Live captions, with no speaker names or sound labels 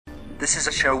This is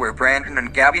a show where Brandon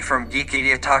and Gabby from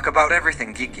Geekedia talk about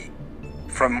everything geeky.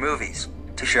 From movies,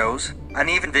 to shows, and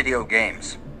even video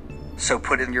games. So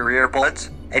put in your earbuds,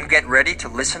 and get ready to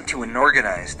listen to an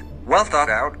organized, well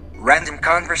thought out, random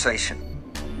conversation.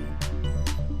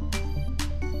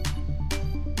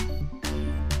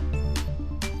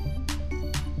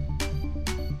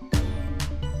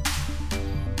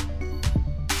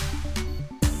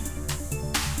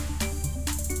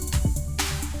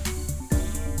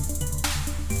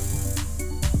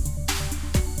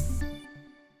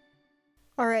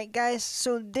 Alright guys,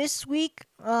 so this week,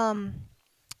 I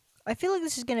feel like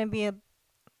this is gonna be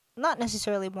not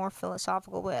necessarily more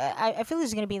philosophical, but I feel this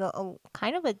is gonna be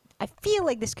I feel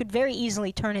like this could very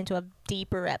easily turn into a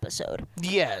deeper episode.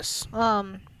 Yes.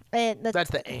 That's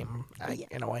the aim,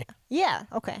 in a way. Yeah,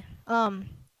 okay.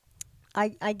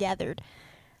 I gathered.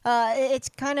 It's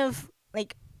kind of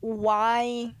like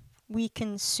why we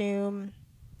consume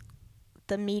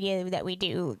the media that we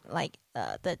do, like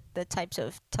the types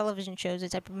of television shows, the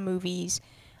type of movies,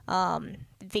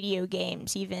 video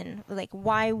games, even like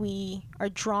why we are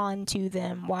drawn to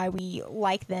them, why we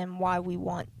like them, why we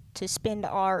want to spend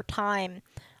our time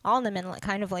on them, and like,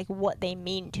 kind of like what they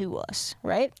mean to us,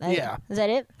 right? Yeah. Is that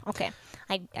it? Okay,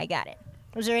 I got it.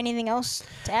 Was there anything else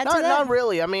to add to that? Not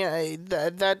really. I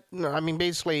mean,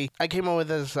 basically, I came up with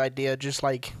this idea just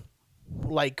like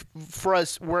for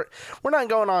us, we're not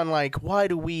going on like why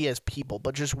do we as people,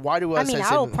 but just why do us?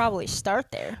 I'll probably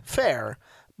start there. Fair,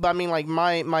 but I mean, like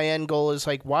my end goal is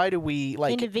like why do we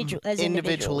like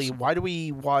individually? Why do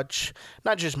we watch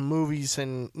not just movies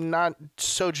and not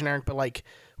so generic, but like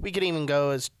we could even go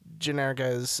as generic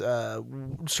as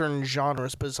certain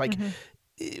genres, but it's like.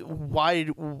 Why?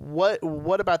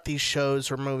 What about these shows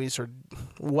or movies or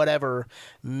whatever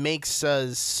makes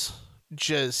us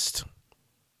just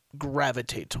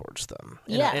gravitate towards them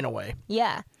in a way?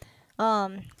 Yeah.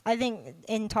 I think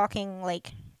in talking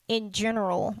like in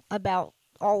general about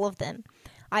all of them,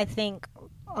 I think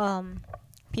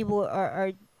people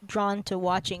are drawn to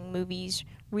watching movies,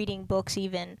 reading books,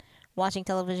 even watching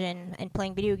television and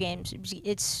playing video games.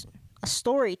 It's a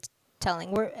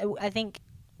storytelling. I think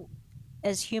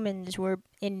as humans, we're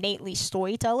innately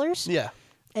storytellers. Yeah.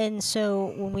 And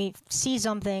so when we see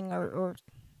something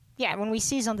when we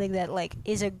see something that like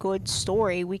is a good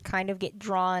story, we kind of get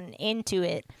drawn into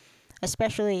it,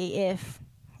 especially if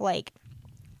like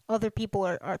other people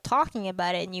are talking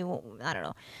about it, and I don't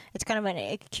know, it's kind of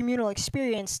a communal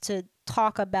experience to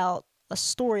talk about a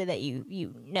story that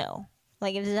you know.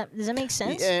 Like, does that make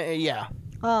sense? Yeah.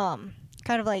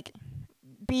 Kind of like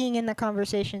being in the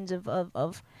conversations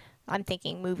of I'm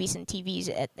thinking movies and TVs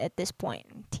at this point.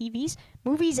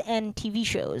 Movies and TV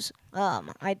shows.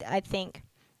 I think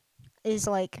is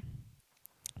like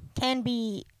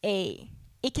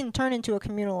it can turn into a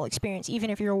communal experience even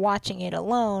if you're watching it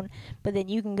alone, but then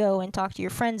you can go and talk to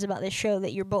your friends about this show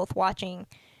that you're both watching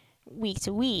week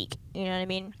to week. You know what I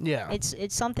mean? Yeah.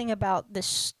 It's something about the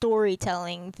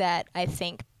storytelling that I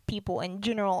think people in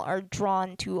general are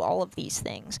drawn to all of these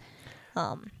things.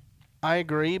 I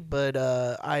agree, but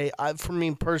I for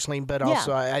me personally, but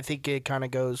also I think it kind of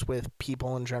goes with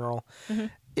people in general. Mm-hmm.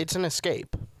 It's an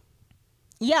escape.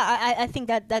 Yeah, I think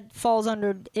that falls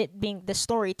under it being the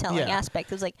storytelling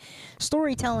aspect. It's like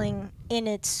storytelling in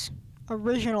its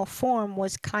original form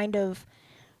was kind of,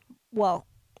 well,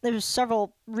 there's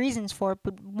several reasons for it,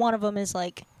 but one of them is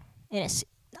like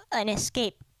an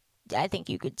escape. I think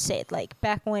you could say it, like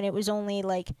back when it was only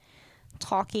like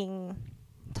talking.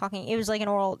 It was like an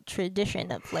oral tradition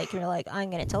of like, you're like, I'm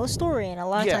gonna tell a story, and a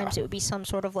lot of times it would be some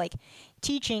sort of like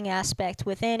teaching aspect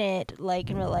within it, like,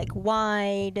 you know, like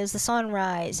why does the sun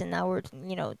rise, and now we're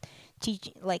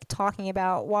talking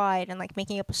about why, and like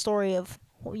making up a story of,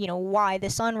 you know, why the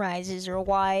sun rises, or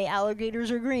why alligators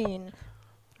are green.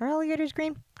 Are alligators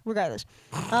green? Regardless,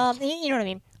 you know what I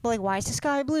mean. But like, why is the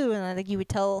sky blue? And I think you would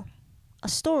tell a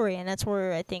story, and that's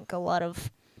where I think a lot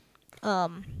of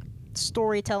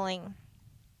storytelling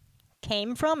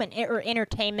came from, or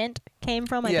entertainment came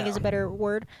from, I think is a better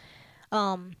word.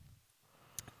 And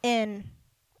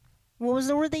what was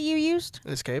the word that you used?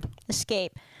 Escape.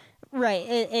 Right.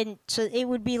 And so it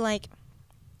would be like,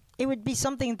 it would be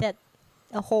something that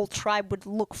a whole tribe would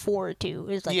look forward to.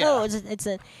 It's like,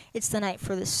 it's the night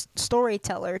for this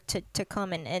storyteller to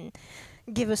come and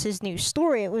give us his new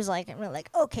story. It was like, we're like,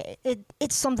 okay,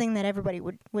 it's something that everybody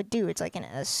would do. It's like an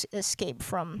escape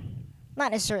from,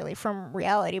 not necessarily from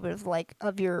reality, but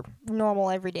of your normal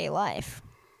everyday life.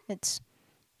 It's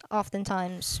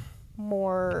oftentimes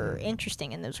more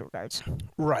interesting in those regards.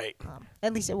 Right.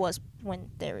 At least it was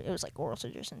when it was like oral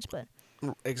suggestions, but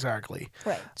exactly.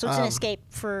 Right. So it's an escape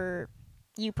for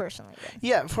You personally did.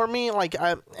 Yeah, for me, like,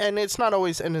 and it's not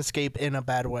always an escape in a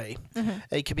bad way.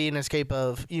 It could be an escape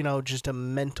of, just a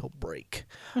mental break.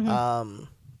 Certain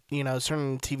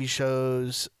TV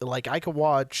shows, like, I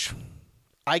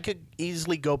could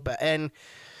easily go back, and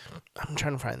I'm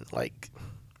trying to find, like,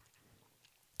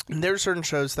 there are certain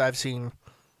shows that I've seen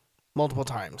multiple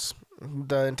times,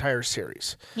 the entire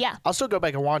series. Yeah. I'll still go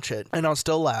back and watch it, and I'll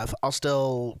still laugh. I'll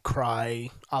still cry.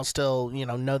 I'll still,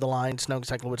 know the lines, know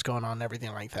exactly what's going on, and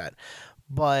everything like that.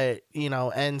 But,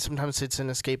 and sometimes it's an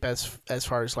escape as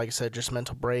far as, like I said, just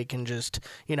mental break and just,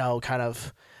 kind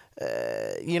of,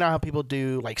 how people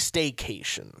do, like,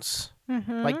 staycations.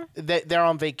 Like, they're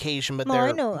on vacation, but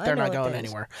they're not going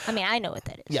anywhere. I mean, I know what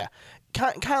that is. Yeah.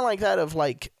 Kind of like that of,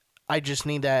 like, I just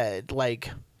need that,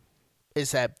 like...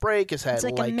 Is that break? Is that it's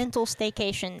like a mental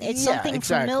staycation? It's something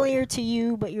familiar to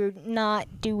you, but you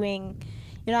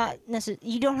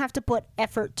don't have to put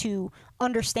effort to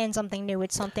understand something new.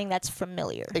 It's something that's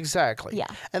familiar. Exactly. Yeah.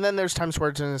 And then there's times where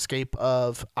it's an escape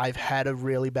of I've had a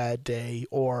really bad day,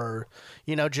 or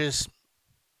just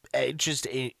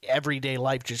everyday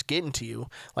life just getting to you.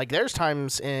 Like there's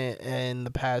times in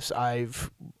the past I'm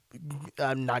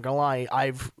not gonna lie,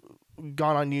 I've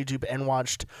gone on YouTube and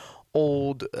watched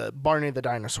old Barney the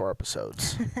Dinosaur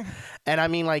episodes. And I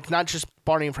mean, like, not just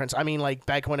Barney and Friends. I mean, like,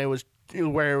 back when it was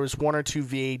where it was 1 or 2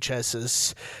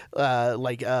 VHSs,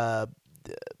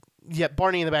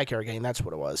 Barney in the Backyard Game, that's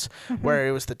what it was, where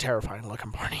it was the terrifying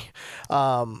looking Barney.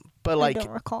 But like, I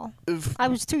don't recall. I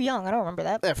was too young. I don't remember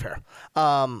that. Yeah, fair.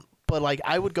 But like,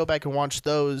 I would go back and watch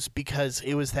those because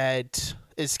it was that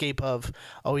escape of,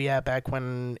 oh yeah, back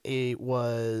when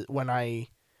I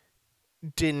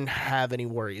didn't have any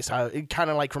worries. It kind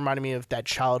of like reminded me of that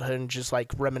childhood and just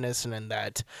like reminiscing in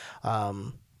that,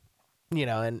 and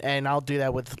I'll do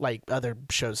that with like other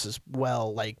shows as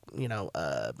well, like,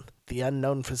 The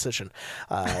Unknown Physician.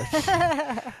 But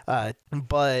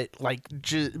like,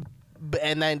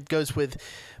 and that goes with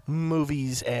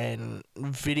movies and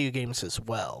video games as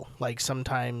well. Like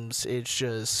sometimes it's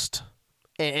just,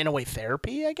 in a way,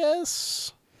 therapy, I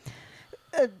guess.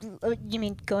 You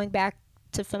mean going back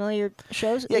to familiar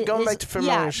shows? Yeah, going back to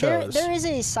familiar shows. There is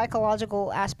a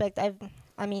psychological aspect.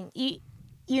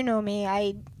 You know me.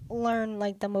 I learn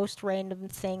like the most random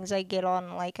things. I get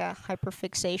on like a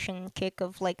hyperfixation kick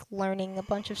of like learning a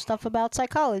bunch of stuff about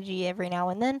psychology every now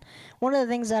and then. One of the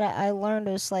things that I learned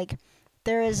is like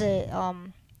there is a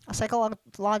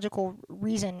psychological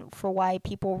reason for why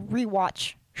people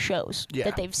rewatch shows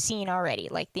that they've seen already,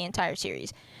 like the entire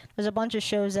series. There's a bunch of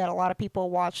shows that a lot of people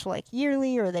watch like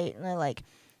yearly, or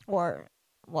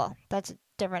that's a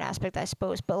different aspect, I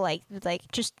suppose. But like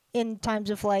just in times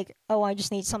of like, oh, I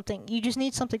just need something. You just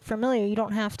need something familiar. You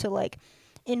don't have to like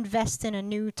invest in a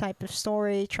new type of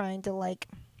story. Trying to like,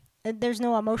 there's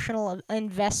no emotional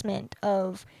investment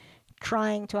of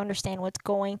trying to understand what's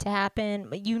going to happen.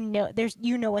 But you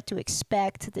know what to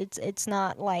expect. It's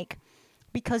not like,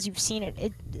 because you've seen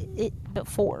it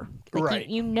before. Like right.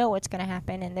 You know what's going to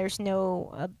happen, and there's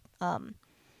no,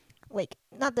 like,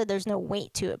 not that there's no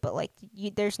weight to it, but, like,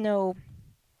 there's no,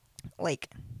 like,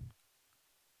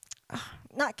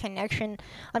 not connection.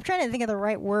 I'm trying to think of the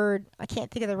right word. I can't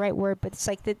think of the right word, but it's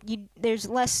like that there's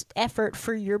less effort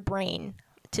for your brain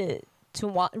to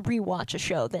rewatch a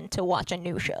show than to watch a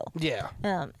new show. Yeah.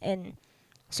 And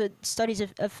so studies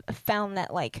have found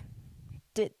that, like,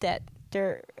 that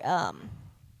they're,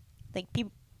 like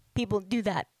people do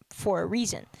that for a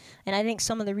reason, and I think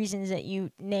some of the reasons that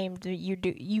you named,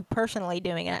 you personally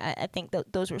doing it, I think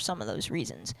those were some of those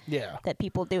reasons. Yeah. That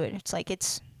people do it. It's like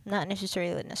it's not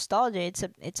necessarily nostalgia.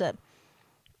 It's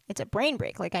a brain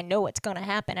break. Like I know what's gonna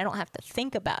happen. I don't have to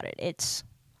think about it. It's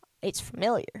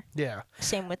familiar. Yeah.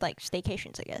 Same with like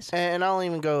staycations, I guess. And I'll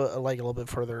even go like a little bit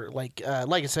further. Like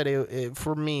I said, it,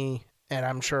 for me, and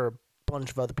I'm sure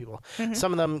bunch of other people. Mm-hmm.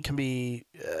 Some of them can be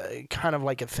kind of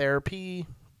like a therapy.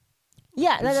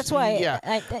 Yeah, that's why.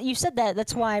 Yeah. You said that.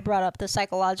 That's why I brought up the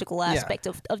psychological aspect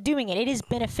of doing it. It is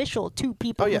beneficial to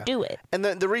people who do it. And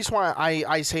the reason why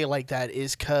I say it like that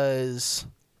is because,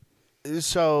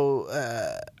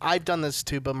 I've done this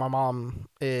too, but my mom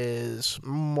is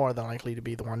more than likely to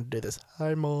be the one to do this.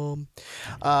 Hi, Mom.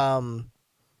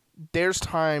 There's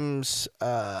times,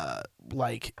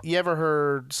 like, you ever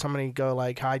heard somebody go,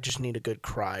 like, I just need a good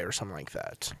cry or something like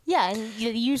that? Yeah, and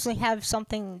you usually have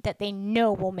something that they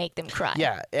know will make them cry.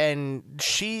 Yeah, and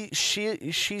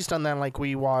she's done that. Like,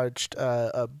 we watched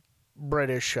a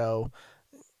British show.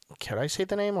 Can I say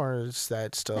the name, or is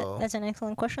that still... That's an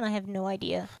excellent question. I have no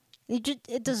idea.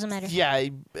 It doesn't matter. Yeah.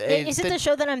 Is it the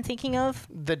show that I'm thinking of?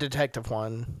 The detective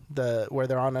one, where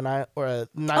they're on an island, or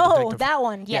not Oh, detective. that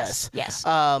one. Yes.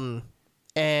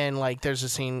 And like, there's a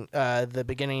scene, the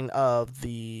beginning of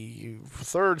the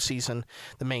 3rd season,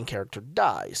 the main character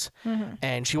dies,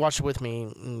 and she watched it with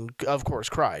me, and of course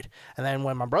cried. And then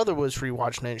when my brother was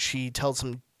rewatching it, she tells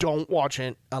him, "Don't watch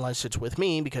it unless it's with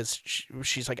me," because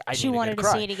she's like, "I need a good cry." She wanted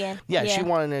to see it again. Yeah, she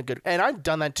wanted a good, and I've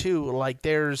done that too. Like,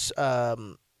 there's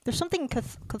something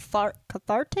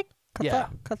cathartic. Yeah.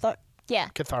 Cathartic.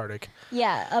 cathartic.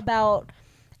 Yeah, about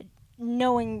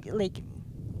knowing, like,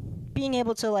 being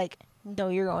able to, like, know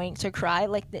you're going to cry,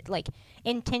 like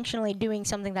intentionally doing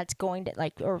something that's going to,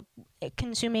 like, or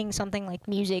consuming something like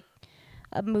music,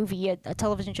 a movie, a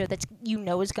television show that's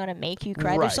is going to make you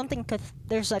cry. Right. There's something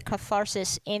there's a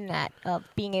catharsis in that, of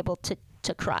being able to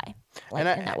cry, like,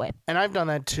 in that way. And I've done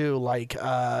that too. Like,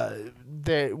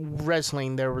 the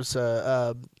wrestling, there was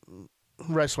a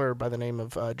wrestler by the name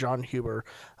of John Huber.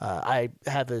 I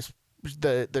have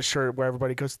the shirt where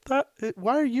everybody goes,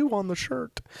 "Why are you on the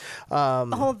shirt?"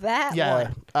 That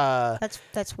yeah, one.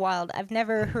 That's wild. I've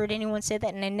never heard anyone say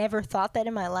that, and I never thought that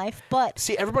in my life. But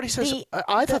see, everybody says,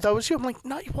 I thought that was you. I'm like,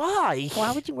 no, why?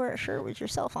 Why would you wear a shirt with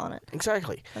yourself on it?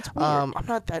 Exactly. That's weird. I'm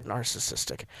not that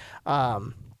narcissistic.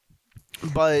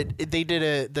 But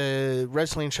the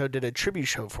wrestling show did a tribute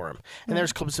show for him, and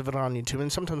there's clips of it on YouTube,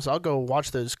 and sometimes I'll go watch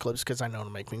those clips because I know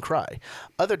it'll make me cry.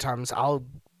 Other times I'll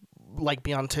like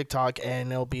be on TikTok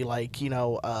and it'll be like,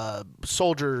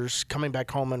 soldiers coming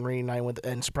back home and reuniting with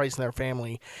and surprising their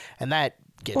family, and that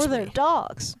gets me. Or their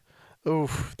dogs.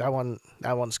 Oof, that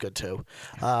one's good too.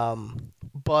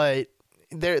 But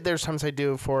there's times I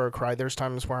do for a cry. There's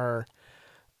times where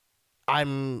I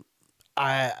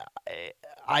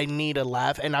need a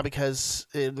laugh, and not because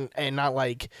and not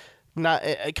like. Not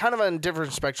kind of a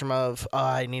different spectrum of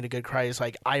I need a good cry. Is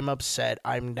like, I'm upset,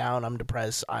 I'm down, I'm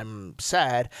depressed, I'm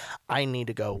sad, I need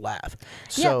to go laugh.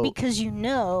 So, yeah, because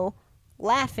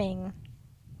laughing,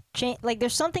 like,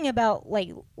 there's something about,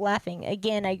 like, laughing.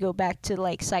 Again, I go back to,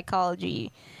 like,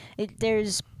 psychology.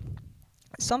 There's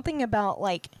something about,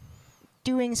 like,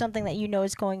 doing something that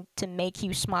is going to make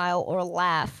you smile or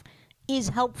laugh is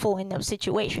helpful in those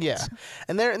situations. Yeah,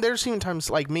 and there's even times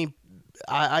like me,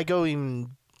 I go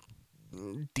even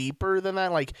deeper than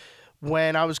that. Like,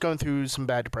 when I was going through some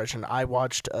bad depression, I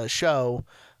watched a show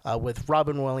with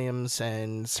Robin Williams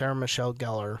and Sarah Michelle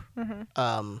Gellar,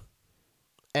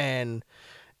 and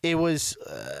it was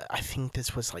I think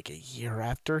this was like a year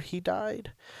after he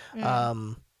died.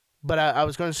 But I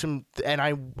was going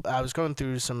I was going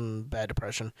through some bad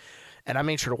depression, and I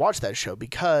made sure to watch that show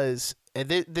because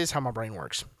this is how my brain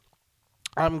works.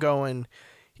 I'm going.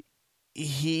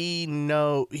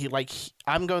 I'm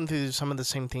going through some of the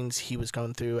same things he was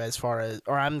going through,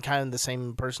 or I'm kind of the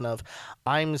same person of,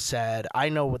 I'm sad, I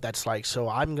know what that's like, so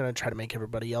I'm going to try to make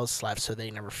everybody else laugh so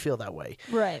they never feel that way.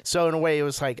 Right. So in a way, it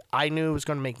was like, I knew it was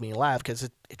going to make me laugh because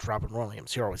it's Robin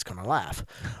Williams, you're always going to laugh.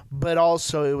 But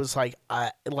also it was like,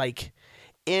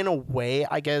 in a way,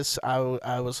 I guess,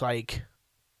 I was like,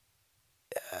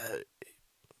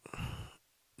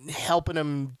 helping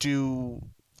him do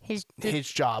his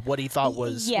job, what he thought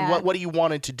was what he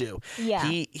wanted to do.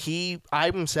 Yeah.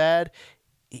 I'm sad.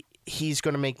 He's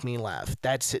gonna make me laugh.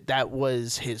 That's it. That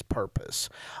was his purpose.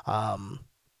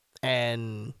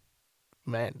 And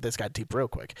man, this got deep real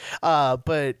quick.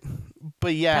 But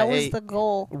yeah, that was the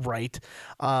goal, right?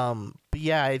 But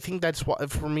yeah, I think that's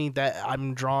what for me that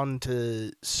I'm drawn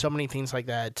to so many things like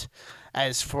that,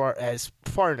 as far as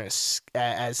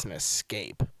an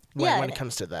escape. When it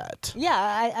comes to that.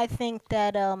 Yeah, I think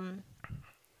that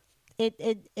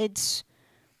it's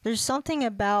there's something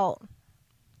about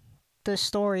the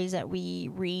stories that we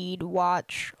read,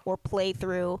 watch, or play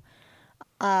through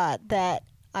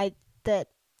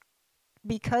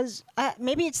because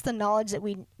maybe it's the knowledge that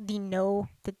we know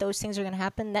that those things are going to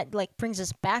happen that, like, brings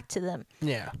us back to them.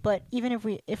 Yeah. But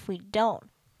even if we don't,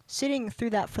 sitting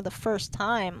through that for the first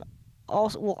time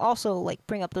will also like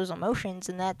bring up those emotions,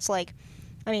 and that's like,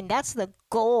 I mean, that's the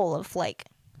goal of, like,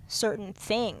 certain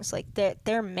things. Like,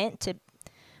 they're meant to,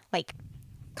 like,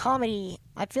 comedy.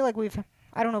 I feel like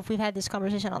I don't know if we've had this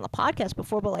conversation on the podcast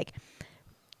before, but, like,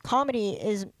 comedy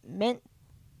is meant,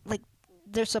 like,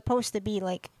 they're supposed to be,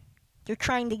 like, you're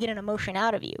trying to get an emotion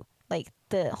out of you. Like,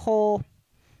 the whole,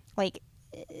 like,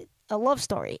 a love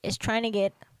story is trying to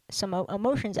get some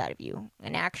emotions out of you.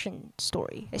 An action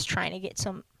story is trying to get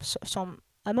some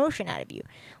emotion out of you.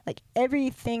 Like,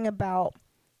 everything about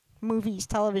movies,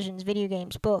 televisions, video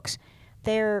games, books,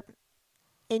 they're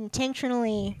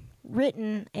intentionally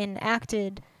written and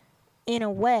acted in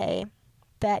a way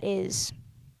that is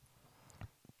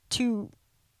to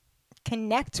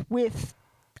connect with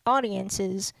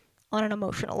audiences on an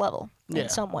emotional level in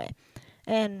some way.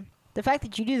 And the fact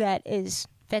that you do that is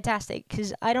fantastic,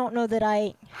 because I don't know that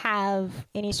I have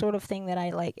any sort of thing that I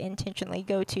like intentionally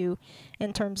go to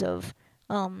in terms of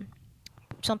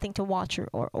something to watch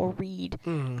or read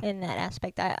in that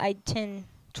aspect. I tend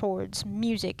towards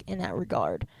music in that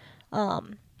regard,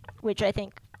 which I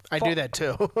think I do that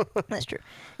too. that's true.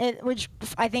 Which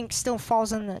I think still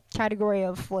falls in the category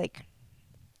of like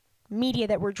media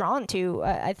that we're drawn to.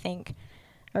 I think,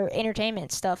 or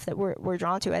entertainment stuff that we're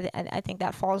drawn to. I think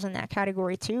that falls in that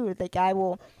category too. Like I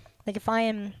will, like if I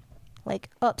am like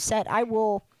upset, I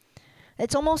will.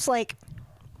 It's almost like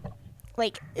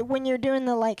when you're doing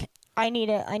the like I need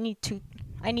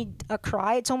a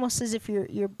cry. It's almost as if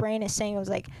your brain is saying, it was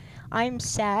like, I'm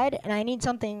sad and I need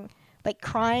something. Like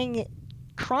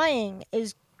crying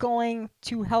is going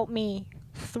to help me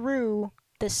through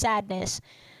the sadness,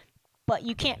 but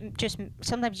you can't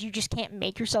sometimes you just can't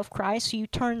make yourself cry, so you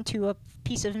turn to a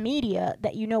piece of media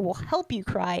that you know will help you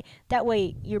cry. That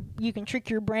way you can trick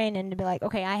your brain into be like,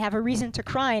 okay, I have a reason to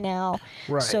cry now.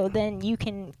 Right. So then you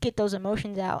can get those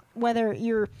emotions out. Whether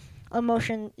your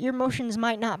emotions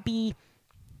might not be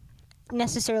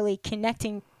necessarily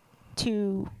connecting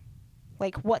to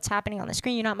like what's happening on the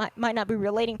screen. You might not be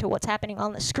relating to what's happening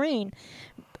on the screen.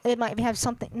 It might have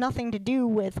nothing to do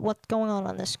with what's going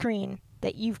on the screen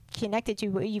that you've connected to,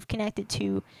 but you've connected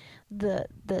to the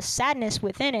sadness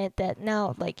within it that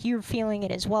now like you're feeling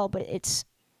it as well, but it's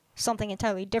something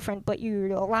entirely different, but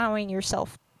you're allowing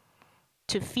yourself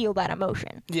to feel that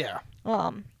emotion. Yeah.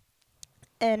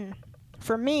 And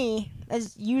for me,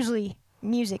 as usually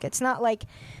music, it's not like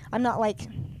I'm not like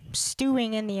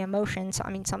stewing in the emotions.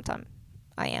 I mean, sometimes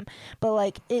I am, but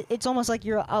like it's almost like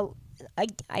you're I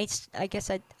guess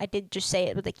I did just say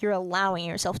it, but like you're allowing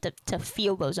yourself to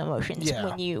feel those emotions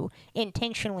when you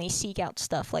intentionally seek out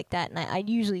stuff like that. And I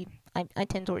usually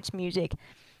tend towards music,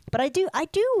 but I do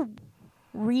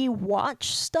rewatch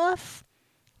stuff,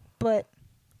 but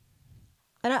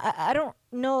and I don't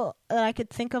know that I could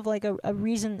think of like a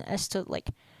reason as to like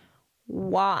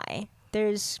why.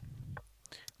 There's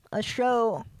a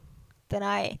show that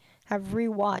I have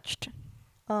rewatched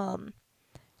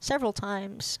several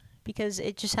times because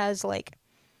it just has like,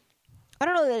 I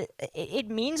don't know, that it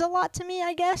means a lot to me,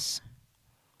 I guess.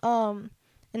 And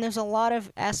there's a lot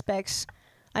of aspects.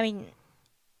 I mean,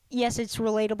 yes, it's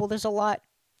relatable. There's a lot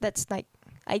that's like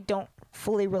I don't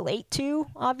fully relate to,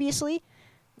 obviously,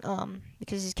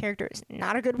 because his character is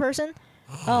not a good person.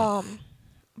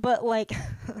 But like,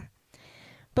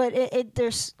 but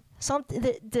there's something.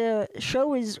 The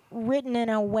show is written in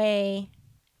a way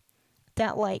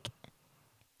that like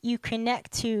you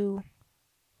connect to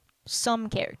some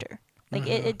character. Like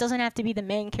it doesn't have to be the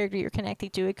main character you're connecting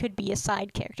to. It could be a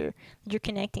side character you're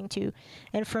connecting to.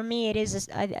 And for me, it is.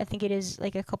 I think it is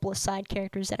like a couple of side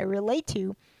characters that I relate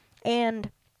to, and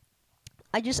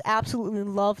I just absolutely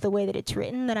love the way that it's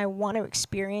written. That I want to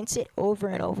experience it over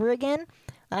and over again.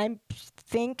 I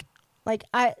think like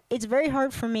it's very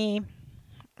hard for me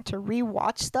to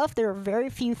rewatch stuff. There are very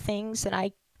few things that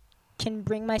I can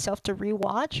bring myself to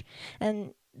rewatch,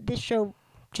 and this show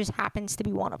just happens to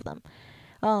be one of them.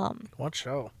 What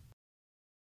show?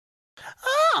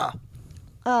 Yeah,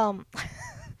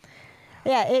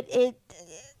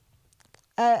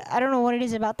 I don't know what it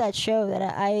is about that show that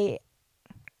I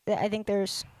think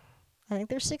there's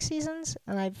 6 seasons,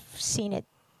 and I've seen it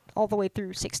all the way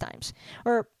through 6 times,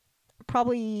 or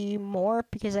probably more,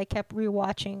 because I kept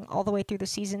rewatching all the way through the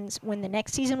seasons when the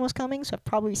next season was coming. So I've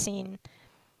probably seen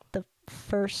the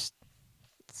first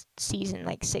season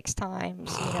like 6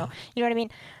 times. You know what I mean?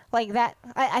 Like that.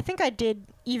 I think I did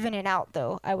even it out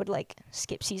though. I would like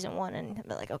skip season 1 and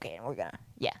be like, okay, we're gonna.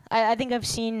 Yeah, I think I've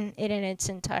seen it in its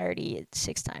entirety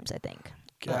 6 times. I think.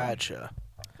 Gotcha.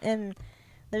 And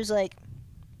there's like,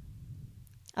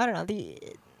 I don't know,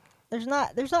 there's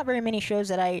not very many shows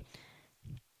that I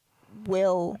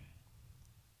will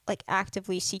like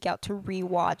actively seek out to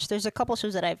rewatch. There's a couple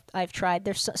shows that I've tried.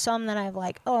 There's some that I've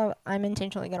like, oh, I'm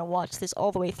intentionally gonna watch this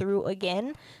all the way through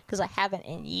again because I haven't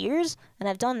in years, and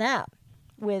I've done that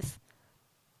with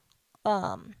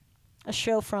a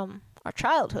show from our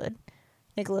childhood,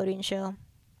 Nickelodeon show.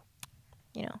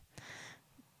 You know,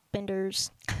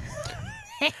 Benders.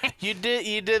 You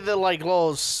did the like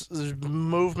little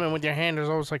movement with your hand. I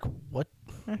was like, what?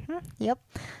 Yep.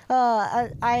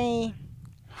 I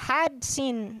had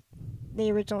seen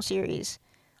the original series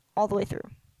all the way through,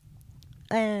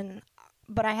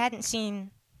 but I hadn't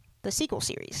seen the sequel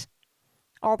series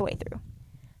all the way through,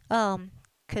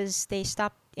 because they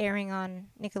stopped airing on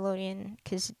Nickelodeon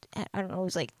because I don't know, it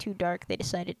was like too dark. They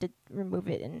decided to remove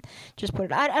it and just put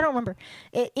it. I don't remember.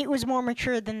 It was more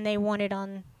mature than they wanted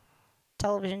on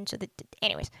television. So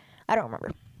anyways, I don't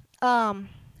remember.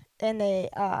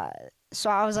 so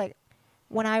I was like,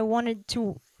 when I wanted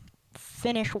to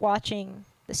finish watching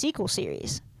the sequel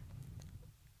series,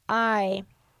 I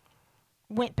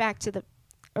went back to the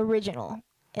original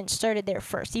and started there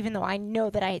first, even though I know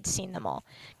that I had seen them all.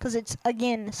 Because it's,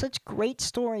 again, such great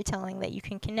storytelling that you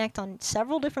can connect on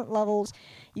several different levels.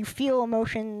 You feel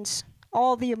emotions,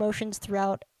 all the emotions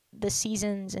throughout the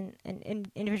seasons and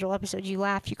individual episodes. You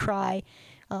laugh, you cry.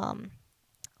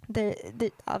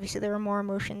 Obviously, there are more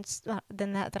emotions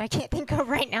than that I can't think of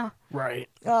right now. Right.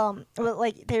 But,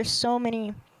 like, there's so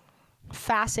many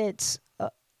facets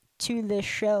to this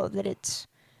show that it's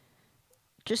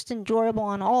just enjoyable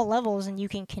on all levels, and you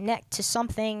can connect to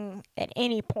something at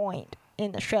any point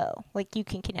in the show. Like, you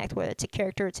can connect, whether it's a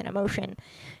character, it's an emotion,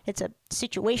 it's a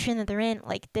situation that they're in.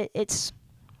 Like, it's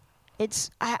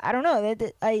I don't know.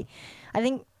 I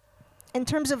think in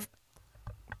terms of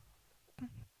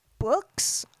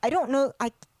books, I don't know.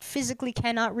 I physically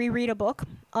cannot reread a book.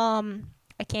 I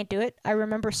can't do it. I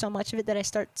remember so much of it that I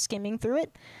start skimming through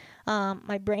it.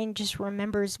 My brain just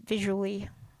remembers visually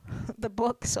the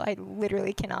book, so I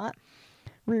literally cannot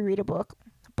reread a book.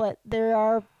 But there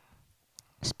are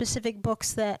specific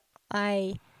books that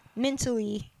I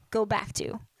mentally go back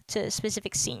to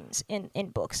specific scenes in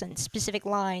books and specific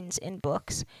lines in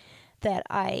books that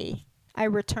I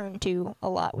return to a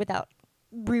lot without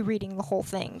rereading the whole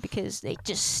thing, because they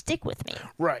just stick with me.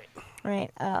 Right.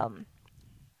 Right.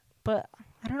 But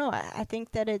I don't know. I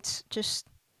think that it's just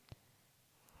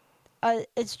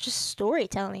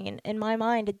storytelling. In my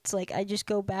mind, it's like I just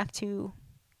go back to,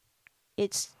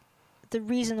 it's the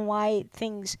reason why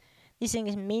these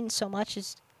things mean so much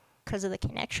is because of the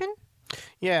connection.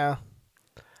 Yeah.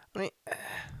 I mean,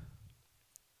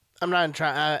 I'm not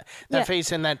trying. That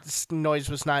face and that noise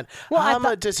was not. Well, I'm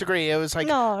gonna disagree. It was like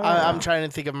No. I'm trying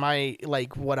to think of my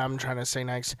what I'm trying to say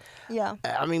next. Yeah.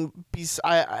 I mean, besides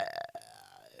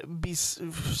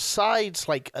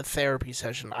like a therapy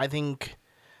session, I think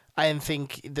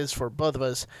this for both of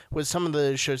us with some of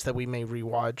the shows that we may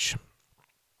rewatch,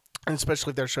 and especially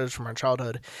if they're shows from our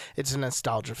childhood, it's a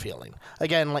nostalgia feeling.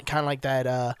 Again, like kind of like that.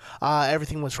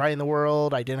 Everything was right in the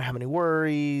world. I didn't have any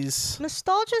worries.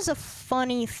 Nostalgia is a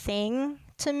funny thing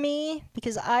to me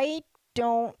because I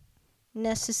don't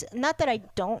not that I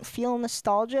don't feel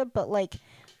nostalgia, but like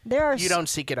there are. You don't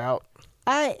seek it out.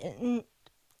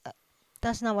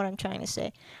 That's not what I'm trying to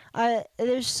say.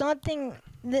 There's something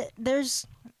that there's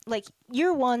like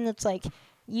you're one that's like.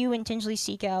 You intentionally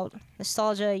seek out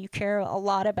nostalgia. You care a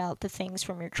lot about the things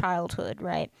from your childhood,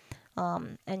 right?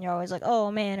 And you're always like,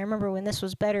 oh, man, I remember when this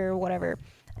was better or whatever.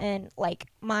 And, like,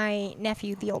 my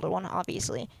nephew, the older one,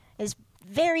 obviously, is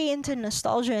very into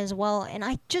nostalgia as well. And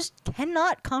I just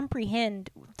cannot comprehend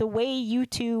the way you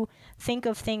two think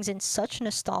of things in such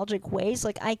nostalgic ways.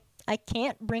 Like, I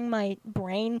can't bring my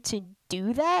brain to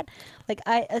do that. Like,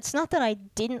 it's not that I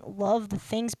didn't love the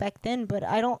things back then, but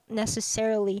I don't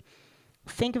necessarily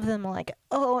think of them like,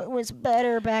 oh, it was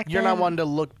better back then. You're not one to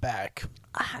look back.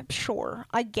 I'm sure,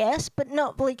 I guess, but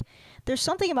no, like, there's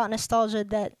something about nostalgia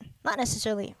that not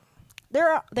necessarily. There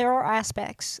are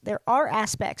aspects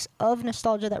of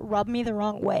nostalgia that rub me the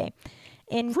wrong way.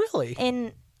 Really?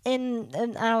 And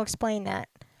I'll explain that.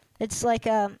 It's like,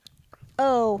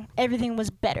 oh, everything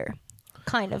was better.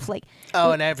 Kind of like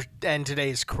and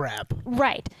today's crap,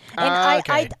 right? And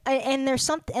okay. And there's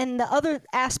something, and the other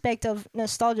aspect of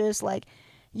nostalgia is like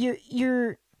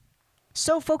you're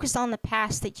so focused on the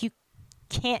past that you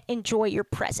can't enjoy your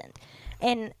present.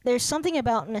 And there's something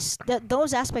about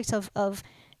those aspects of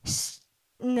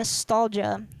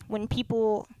nostalgia when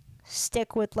people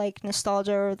stick with like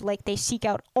nostalgia or like they seek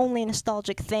out only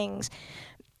nostalgic things.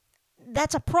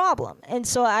 That's a problem, and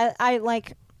so I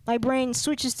like. My brain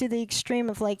switches to the extreme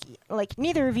of like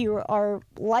neither of you are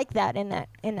like that in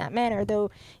that manner, though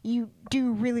you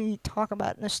do really talk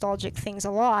about nostalgic things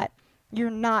a lot. You're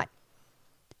not.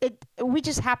 We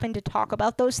just happen to talk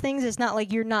about those things. It's not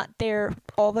like you're not there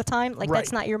all the time. Like, right.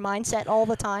 That's not your mindset all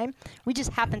the time. We just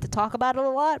happen to talk about it a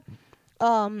lot.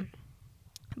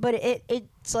 But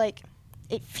it's like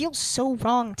it feels so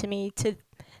wrong to me to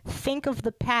think of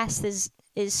the past as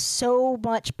is so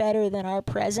much better than our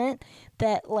present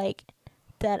that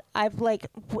I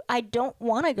don't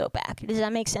want to go back. Does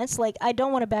that make sense? Like, I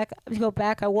don't want to go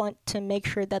back. I want to make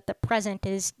sure that the present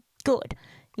is good.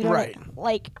 You know, right?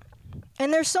 Like,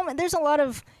 and there's a lot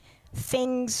of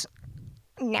things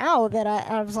now that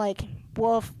I was like,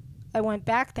 well, if I went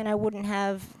back, then I wouldn't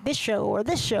have this show or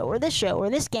this show or this show or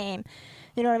this game.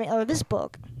 You know what I mean? Or this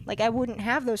book. Like, I wouldn't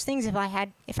have those things if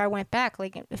I went back.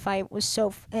 Like, if I was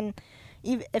so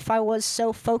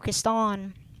focused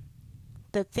on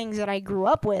the things that I grew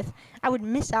up with, I would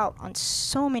miss out on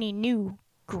so many new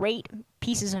great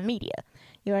pieces of media.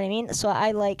 You know what I mean? So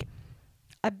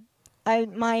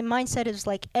my mindset is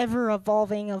like ever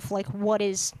evolving of like what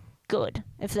is good,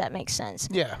 if that makes sense.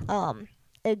 Yeah.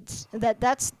 It's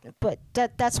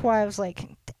that's why I was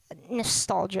like,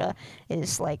 nostalgia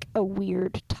is like a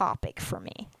weird topic for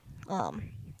me.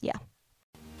 Yeah.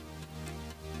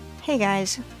 Hey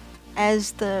guys,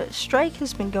 as the strike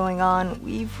has been going on,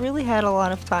 we've really had a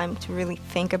lot of time to really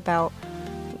think about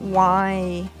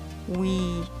why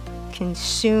we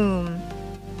consume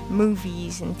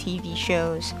movies and TV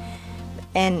shows.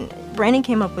 And Brandon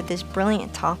came up with this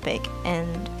brilliant topic,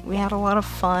 and we had a lot of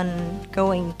fun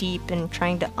going deep and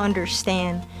trying to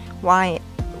understand why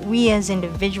we as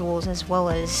individuals, as well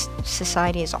as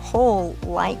society as a whole,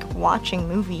 like watching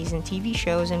movies and TV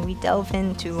shows, and we delve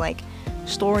into like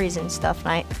stories and stuff.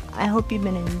 And I hope you've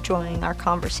been enjoying our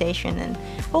conversation, and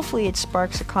hopefully it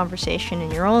sparks a conversation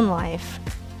in your own life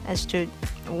as to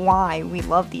why we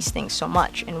love these things so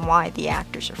much and why the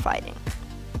actors are fighting.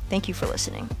 Thank you for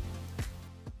listening.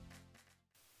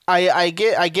 I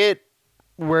get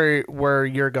where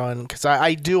you're going, because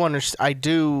I do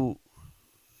understand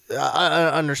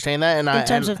that, and in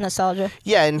terms of nostalgia.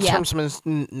 Yeah, in terms of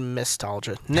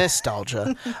nostalgia.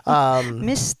 Nostalgia.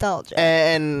 Nostalgia.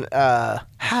 And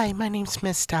hi, my name's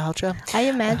Nostalgia. I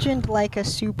imagined like a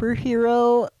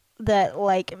superhero that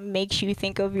like makes you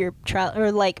think of your child,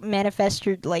 or like manifest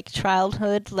your like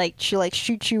childhood. Like she like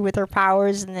shoots you with her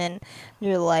powers, and then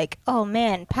you're like, oh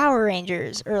man, Power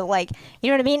Rangers, or like, you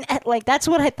know what I mean? Like that's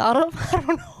what I thought of. I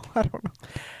don't know.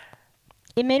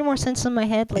 It made more sense in my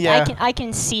head. Like yeah. I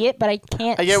can see it, but I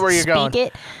can't. I get where you're going.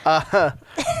 It. But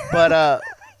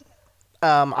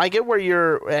I get where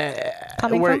you're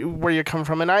where you're coming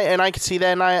from, and I can see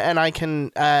that, and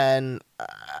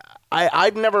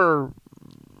I've never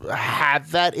had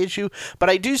that issue, but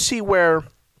I do see where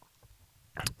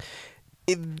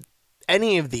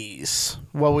any of these,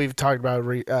 what we've talked about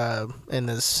in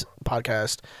this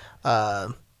podcast,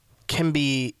 can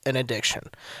be an addiction.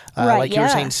 Right, like you were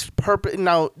saying,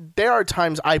 now, there are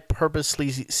times I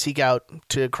purposely seek out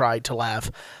to cry, to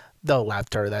laugh. Though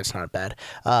laughter, that's not bad.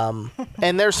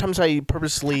 And there's times I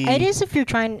purposely... It is if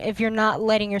you're not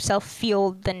letting yourself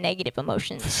feel the negative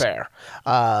emotions. Fair.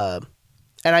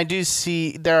 And I do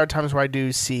see... There are times where I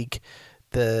do seek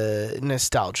the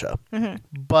nostalgia. Mm-hmm.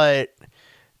 But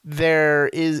there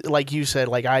is, like you said,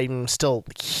 like I'm still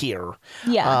here.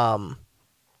 Yeah.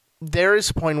 There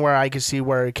is a point where I can see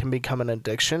where it can become an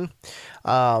addiction.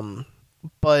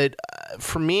 But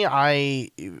for me,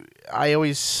 I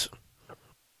always...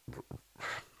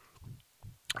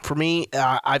 For me,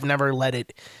 I've never let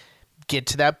it get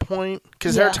to that point,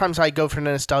 because there are times I go for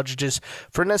nostalgia just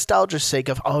for nostalgia's sake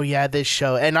of, oh yeah, this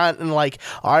show, and not like,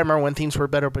 oh, I remember when things were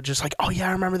better, but just like, oh yeah,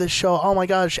 I remember this show, oh my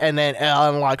gosh, and then it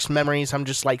unlocks memories. I'm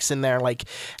just like sitting there like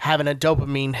having a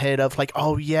dopamine hit of like,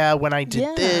 oh yeah, when I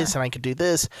did this and I could do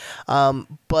this.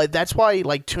 But that's why,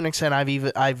 like, to an extent,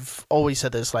 I've always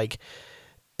said this, like,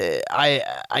 I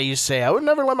used to say I would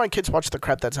never let my kids watch the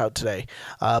crap that's out today,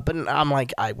 but I'm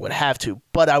like, I would have to,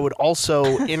 but I would also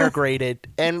integrate it,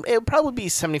 and it would probably be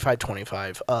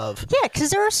 75-25 of... Yeah,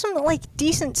 because there are some like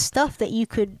decent stuff that you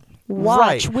could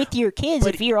watch with your kids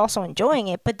if you're also enjoying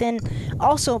it, but then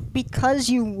also because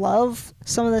you love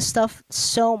some of the stuff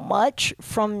so much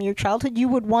from your childhood, you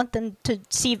would want them to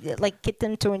see, like, get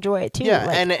them to enjoy it too. Yeah,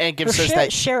 like, and it gives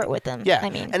us share it with them. Yeah,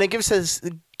 I mean, and it gives us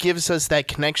that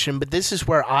connection. But this is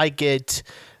where I get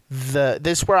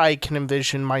where I can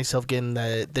envision myself getting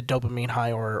the dopamine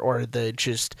high, or the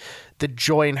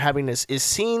joy and happiness is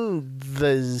seeing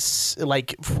this,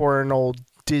 like, for an old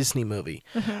Disney movie.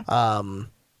 Mm-hmm.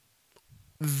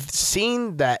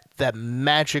 Seeing that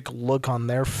magic look on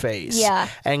their face,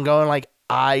 and going like,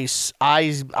 I'm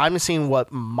seeing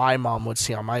what my mom would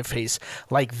see on my face,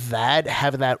 like that,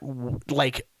 having that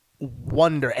like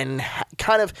wonder and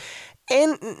kind of,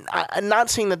 and I'm not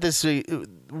saying that this is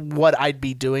what I'd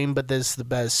be doing, but this is the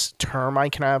best term I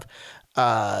can have.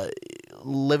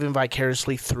 Living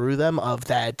vicariously through them, of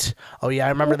that, oh yeah, I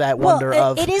remember that wonder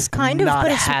of it is kind of,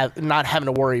 not having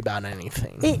to worry about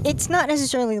anything. It's not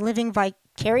necessarily living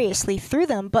vicariously through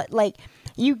them, but like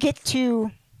you get to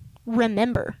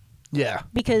remember. Yeah.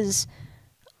 Because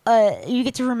you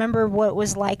get to remember what it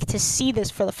was like to see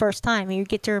this for the first time. You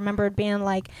get to remember it being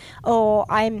like, oh,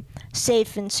 I'm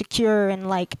safe and secure, and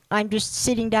like I'm just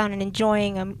sitting down and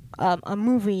enjoying a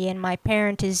movie, and my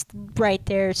parent is right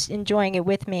there enjoying it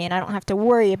with me, and I don't have to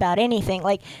worry about anything.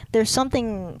 Like, there's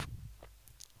something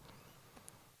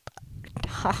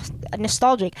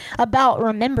nostalgic about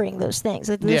remembering those things.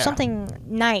 Like, there's Yeah. something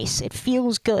nice. It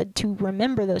feels good to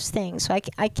remember those things. So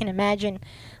I can imagine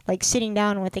like sitting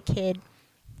down with a kid,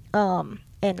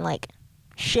 and like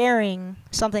sharing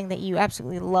something that you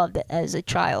absolutely loved as a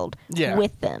child Yeah.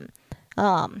 with them.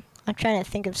 I'm trying to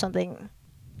think of something.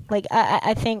 Like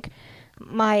I think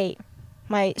my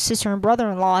sister and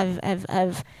brother-in-law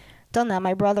have done that.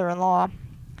 My brother-in-law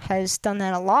has done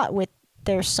that a lot with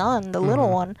their son, the little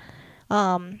one,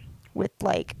 with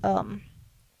like the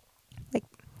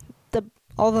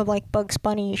all the like Bugs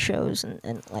Bunny shows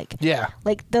and like Yeah.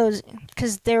 like those,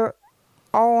 because they're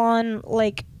all on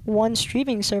like one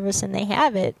streaming service and they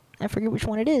have it. I forget which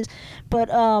one it is, but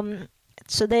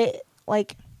so they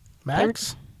like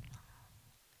Max?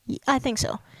 I think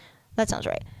so. That sounds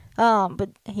right. But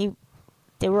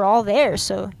they were all there,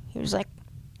 so he was like,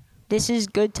 "This is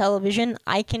good television.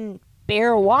 I can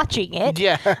bear watching it."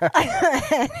 Yeah.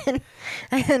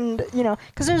 and you know,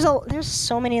 because there's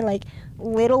so many like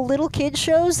little kid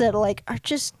shows that like are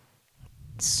just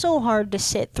so hard to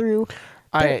sit through.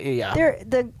 They're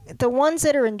the ones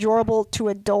that are enjoyable to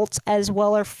adults as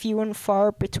well are few and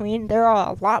far between. There are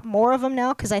a lot more of them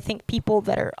now because I think people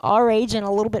that are our age and a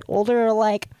little bit older are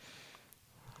like,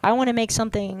 I want to make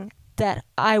something that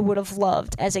I would have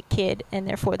loved as a kid, and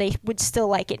therefore they would still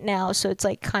like it now. So it's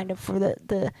like kind of for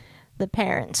the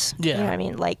parents. Yeah. You know what I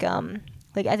mean? Like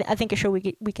I think a show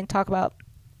we can talk about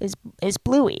is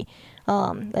Bluey.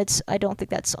 I don't think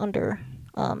that's under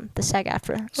the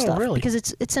SAG-AFTRA stuff, really? because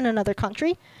it's in another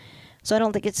country. So I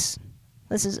don't think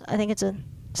I think it's a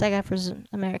SAG-AFTRA's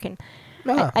American.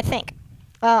 Ah. I think.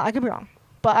 I could be wrong,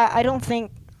 but I don't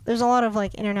think there's a lot of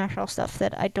like international stuff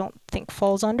that I don't think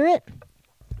falls under it.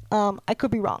 I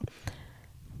could be wrong,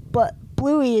 but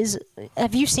Bluey is.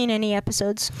 Have you seen any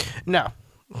episodes? No.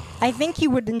 I think you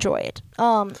would enjoy it.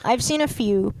 I've seen a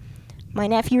few. My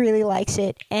nephew really likes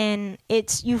it, and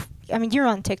you're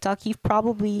on TikTok. You've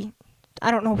probably,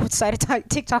 I don't know what side of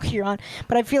TikTok you're on,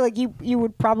 but I feel like you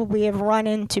would probably have run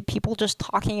into people just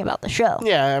talking about the show.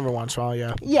 Yeah, every once in a while,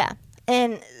 yeah. Yeah,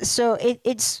 and so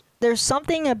there's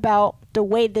something about the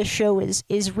way this show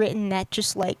is written that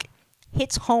just like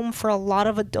hits home for a lot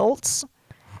of adults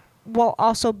while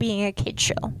also being a kid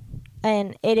show.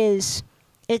 And it's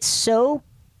so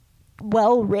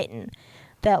well written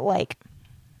that like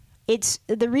it's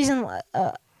the reason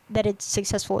that it's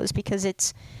successful is because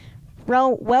it's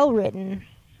well written.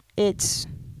 It's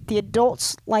the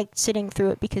adults like sitting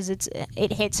through it because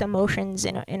it hits emotions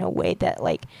in a way that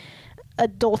like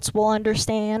adults will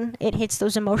understand. It hits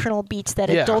those emotional beats that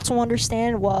adults will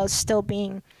understand while still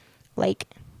being like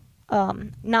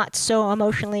not so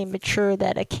emotionally mature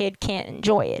that a kid can't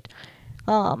enjoy it.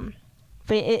 But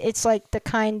it's like the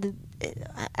kind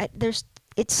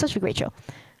it's such a great show.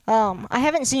 I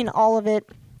haven't seen all of it.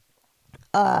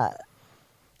 I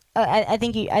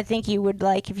think you would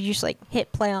like, if you just like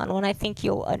hit play on one, I think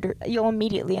you'll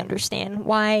immediately understand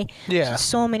why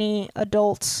so many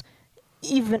adults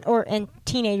and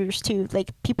teenagers too,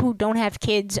 like people who don't have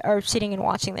kids, are sitting and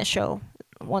watching this show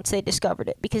once they discovered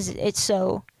it, because it's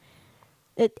so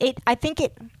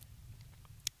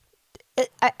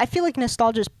I feel like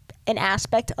nostalgia is an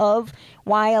aspect of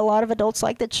why a lot of adults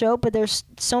like that show, but there's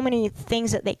so many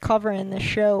things that they cover in the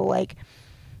show. Like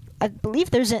I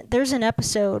believe there's an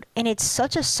episode, and it's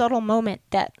such a subtle moment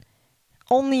that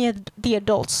only the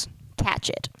adults catch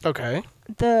it. Okay.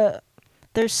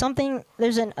 There's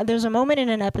a moment in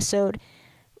an episode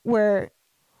where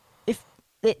if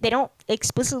they don't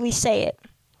explicitly say it,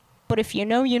 but if you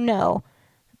know,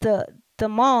 the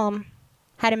mom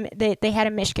they had a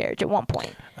miscarriage at one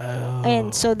point. Oh.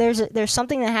 And so there's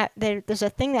something there's a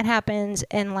thing that happens,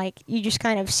 and like you just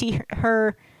kind of see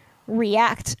her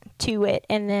react to it,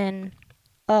 and then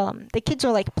the kids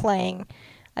are like playing.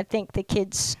 I think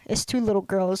it's two little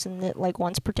girls, and like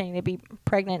one's pretending to be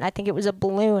pregnant. I think it was a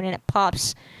balloon, and it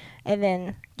pops, and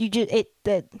then I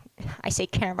say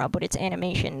camera, but it's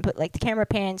animation. But like the camera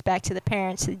pans back to the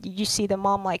parents, and you just see the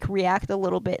mom like react a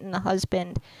little bit, and the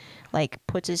husband like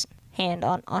puts his hand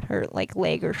on her like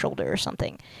leg or shoulder or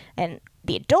something, and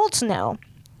the adults know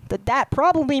that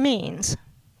probably means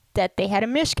that they had a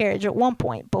miscarriage at one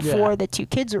point before the two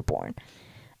kids were born.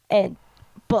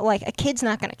 But like a kid's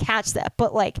not going to catch that,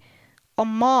 but like a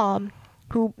mom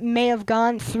who may have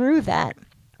gone through that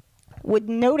would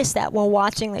notice that while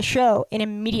watching the show and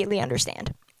immediately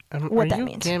understand what that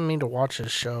means. Are you getting me to watch a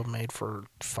show made for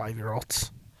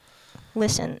 5-year-olds?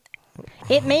 Listen,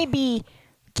 it may be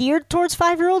geared towards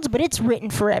 5-year-olds, but it's written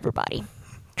for everybody.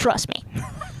 Trust me.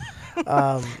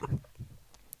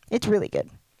 It's really good.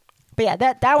 But yeah,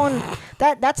 that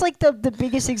That's like the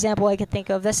biggest example I could think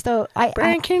of. That's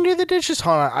Brandon, can you do the dishes?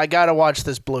 Hold on, I gotta watch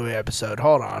this Bluey episode.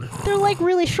 Hold on. They're like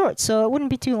really short, so it wouldn't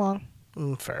be too long.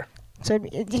 Fair. So,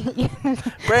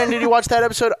 Brandon, did you watch that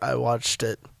episode? I watched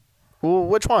it. Well,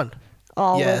 which one?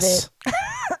 All yes. of it.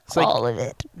 It's like, all of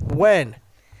it. When?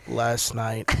 Last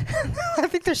night. I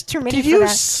think there's too many. Did for you that.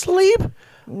 sleep?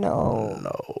 No.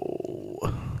 No.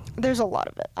 There's a lot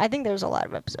of it. I think there's a lot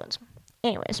of episodes.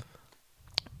 Anyways,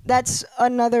 that's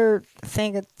another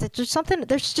thing. That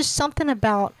there's just something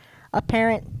about a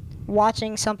parent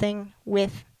watching something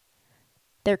with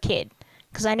their kid.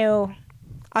 Because I know,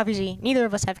 obviously, neither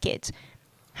of us have kids.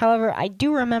 However, I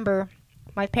do remember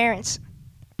my parents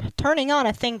turning on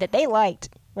a thing that they liked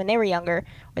when they were younger,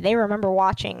 or they remember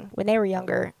watching when they were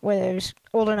younger, whether it was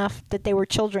old enough that they were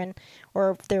children,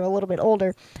 or if they were a little bit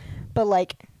older. But,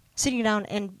 like, sitting down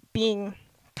and being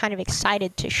kind of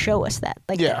excited to show us that.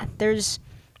 Like, yeah. There's,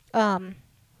 I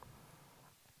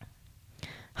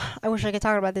wish I could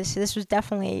talk about this. This was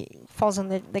definitely falls in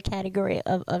the category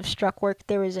of struck work.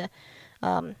 There was it's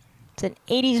an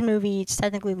 80s movie. It's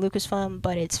technically Lucasfilm,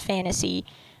 but it's fantasy.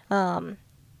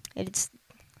 It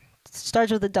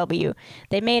starts with a W.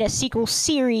 They made a sequel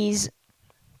series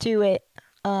to it.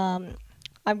 I'm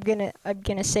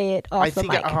gonna say it off the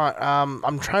mic.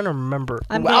 I'm trying to remember.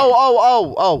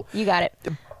 Oh! You got it.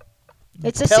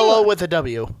 It's a Pillow with a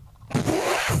W.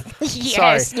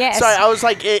 Yes. Sorry, I was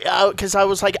like, because I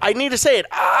was like, I need to say it.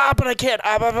 But I can't.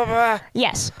 Blah, blah, blah.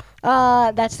 Yes.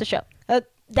 That's the show.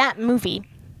 That movie,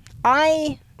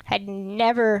 I had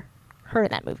never heard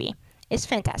of that movie. It's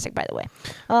fantastic, by the way.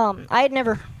 I had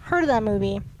never heard of that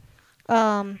movie,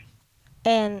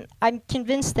 and I'm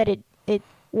convinced that it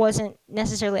wasn't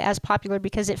necessarily as popular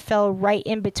because it fell right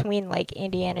in between like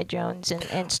Indiana Jones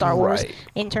and Star Wars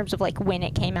in terms of like when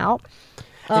it came out.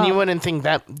 And you wouldn't think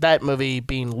that movie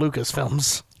being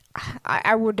Lucasfilms.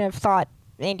 I wouldn't have thought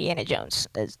Indiana Jones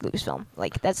as Lucasfilm.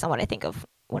 Like that's not what I think of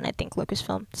when I think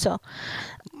Lucasfilm. So,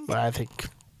 I think.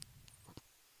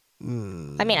 I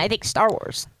mean, I think Star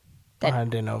Wars. I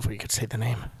didn't know if we could say the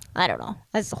name. I don't know.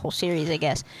 That's the whole series, I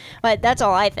guess. But that's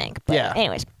all I think. But yeah.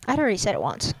 Anyways, I'd already said it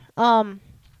once.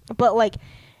 But like,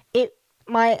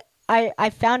 I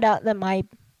found out that my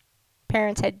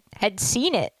parents had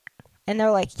seen it, and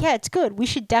they're like, yeah, it's good. We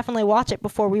should definitely watch it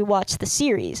before we watch the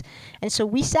series. And so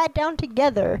we sat down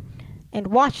together and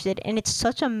watched it, and it's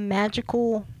such a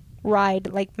magical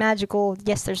ride. Like magical,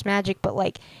 yes, there's magic, but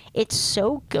like it's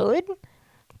so good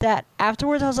that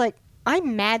afterwards I was like,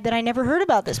 I'm mad that I never heard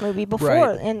about this movie before,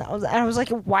 right. and I was like,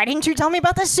 why didn't you tell me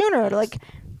about this sooner? Like,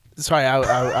 sorry, I'm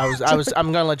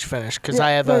gonna let you finish because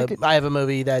I have a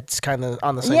movie that's kind of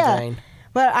on the same vein.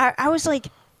 But I was like,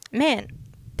 man,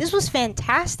 this was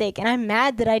fantastic, and I'm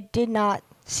mad that I did not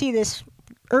see this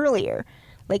earlier.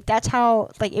 Like that's how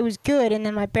like it was good, and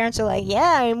then my parents are like,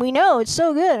 yeah, and we know it's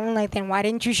so good. And I'm like, then why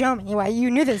didn't you show me? Why you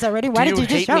knew this already? Why did you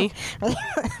just show me?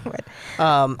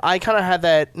 I kind of had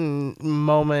that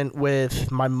moment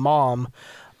with my mom.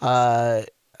 I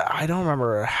don't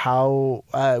remember how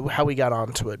we got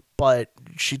onto it, but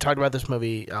she talked about this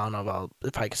movie. I don't know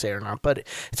if I can say it or not, but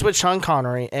it's with Sean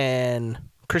Connery and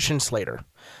Christian Slater.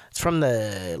 It's from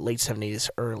the late 70s,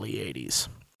 early 80s,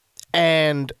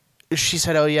 and she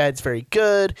said, "Oh yeah, it's very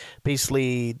good."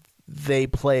 Basically, they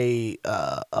play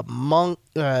a monk,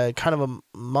 kind of a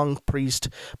monk priest,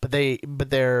 but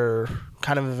they're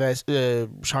kind of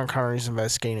Sean Connery's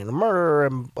investigating a murder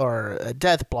or a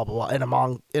death, blah blah blah,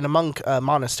 in a monk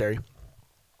monastery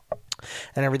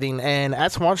and everything. And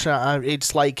as I'm watching it,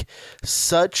 it's like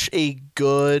such a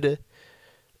good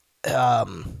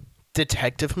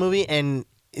detective movie, and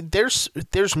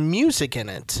there's music in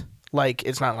it. Like,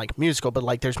 it's not, like, musical, but,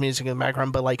 like, there's music in the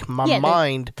background. But, like, my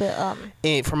mind,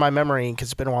 from my memory, because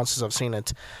it's been a while since I've seen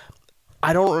it,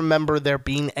 I don't remember there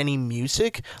being any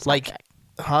music. Soundtrack. Like,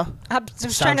 huh? I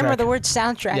was trying to remember the word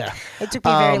soundtrack. Yeah. It took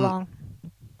me very long.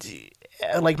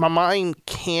 Like, my mind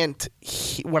can't,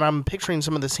 when I'm picturing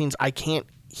some of the scenes, I can't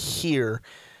hear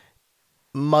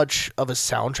much of a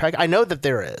soundtrack. I know that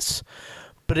there is.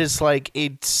 But it's, like,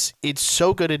 it's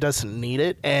so good it doesn't need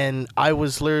it. And I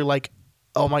was literally like,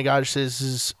 oh my gosh, this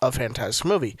is a fantastic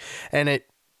movie. And it,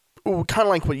 kind of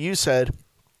like what you said,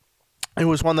 it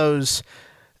was one of those,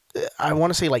 I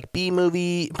want to say like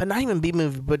B-movie, but not even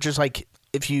B-movie, but just like,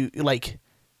 if you, like,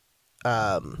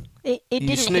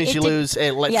 you snooze, you lose,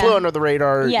 it flew under the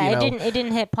radar. Yeah, you know. it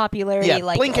didn't hit popularity. Yeah,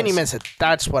 like blink and you miss it.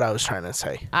 That's what I was trying to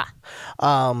say.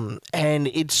 And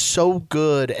it's so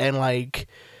good, and like,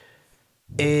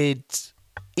 it's,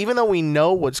 even though we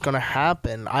know what's going to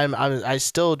happen, I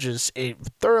still just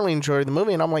thoroughly enjoy the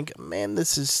movie, and I'm like, man,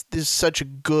 this is such a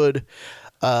good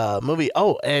movie.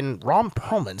 Oh, and Ron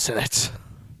Perlman's in it.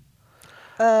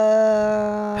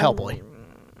 Uh, Hellboy.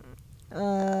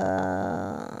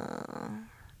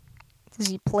 Does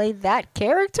he play that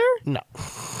character? No.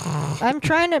 I'm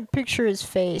trying to picture his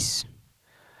face.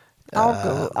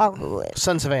 I'll Google it.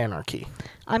 Sons of Anarchy.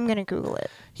 I'm gonna Google it.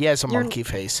 He has a monkey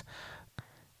face.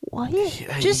 What?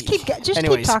 Just keep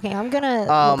Anyways, talking. I'm gonna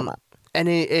look him up.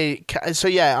 And so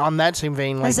yeah, on that same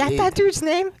vein, like Is that dude's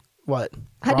name? What?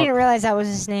 I didn't realize that was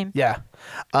his name. Yeah.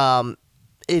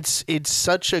 It's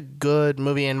such a good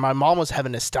movie, and my mom was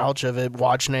having nostalgia of it,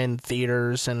 watching it in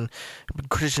theaters, and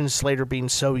Christian Slater being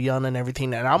so young and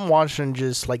everything, and I'm watching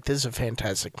just like, this is a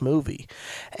fantastic movie,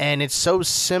 and it's so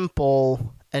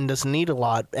simple and doesn't need a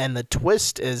lot, and the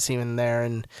twist is even there,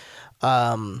 and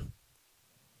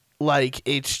like,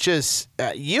 it's just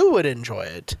you would enjoy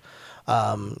it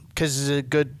because it's a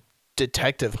good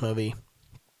detective movie,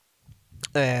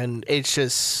 and it's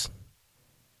just.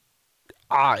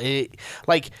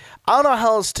 Like, I don't know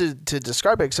how else to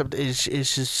describe it, except it's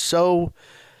just so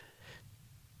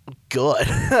good.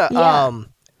 Yeah.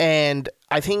 And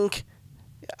I think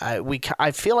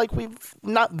I feel like we've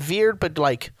not veered, but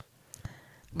like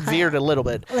veered a little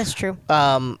bit. That's true.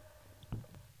 I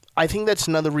think that's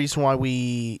another reason why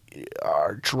we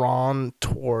are drawn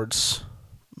towards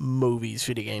movies,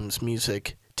 video games,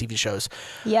 music, TV shows.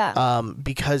 Yeah.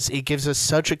 Because it gives us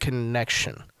such a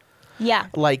connection. Yeah.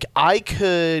 Like,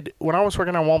 when I was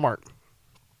working at Walmart,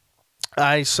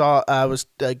 a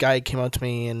guy came up to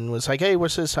me and was like, "Hey,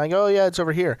 what's this?" I go, "Oh, yeah, it's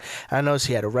over here." And I noticed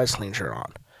he had a wrestling shirt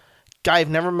on. Guy I've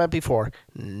never met before,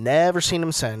 never seen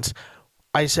him since.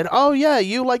 I said, "Oh, yeah,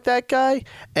 you like that guy?"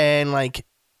 And, like,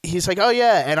 he's like, "Oh,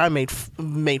 yeah." And I made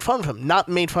fun of him. Not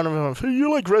made fun of him. "Hey,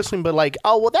 you like wrestling," but like,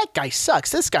 "Oh, well, that guy sucks.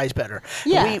 This guy's better."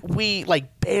 Yeah. We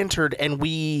like, bantered, and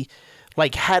we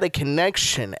like had a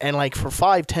connection, and like for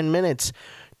 5-10 minutes,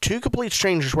 two complete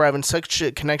strangers were having such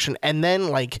a connection, and then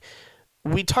like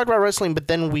we talked about wrestling, but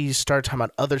then we started talking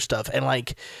about other stuff, and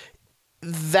like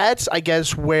that's, I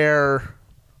guess, where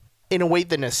in a way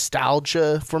the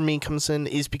nostalgia for me comes in,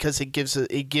 is because it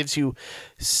gives you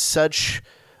such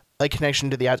a connection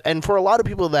to the outside. And for a lot of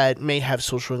people that may have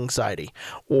social anxiety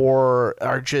or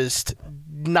are just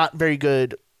not very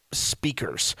good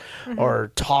speakers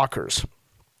or talkers,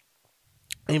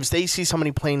 if they see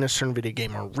somebody playing a certain video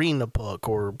game or reading a book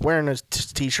or wearing a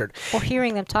t-shirt or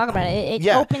hearing them talk about it, it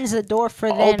opens the door for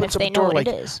them if they know what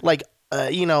it is. Like,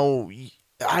 you know,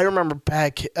 I remember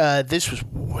back, this was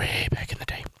way back in the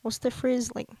day. What's the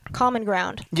phrase? Like, common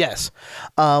ground. Yes.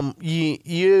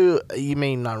 You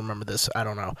may not remember this, I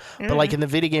don't know. But like in the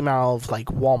video game aisle of like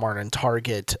Walmart and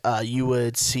Target, you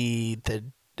would see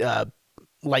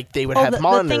like they would have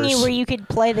monitors. The thingy where you could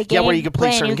play the game. Yeah, where you could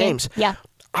play certain games. Yeah.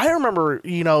 I remember,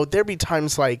 you know, there'd be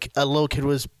times like a little kid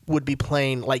would be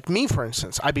playing, like me, for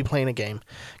instance. I'd be playing a game.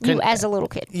 You as a little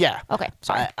kid? Yeah. Okay,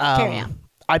 sorry. Carry on.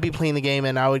 I'd be playing the game,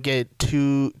 and I would get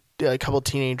a couple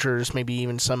teenagers, maybe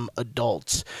even some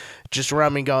adults, just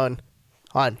around me going,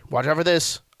 "On, watch out for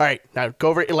this. All right, now go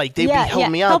over it." Like, they'd be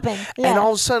helping me out. And all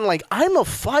of a sudden, like, I'm a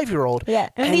 5-year-old. Yeah,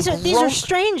 and these are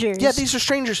strangers. Yeah, these are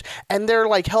strangers, and they're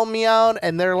like helping me out,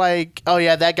 and they're like, "Oh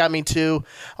yeah, that got me too.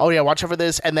 Oh yeah, watch out for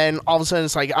this." And then all of a sudden,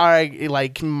 it's like, "All right,"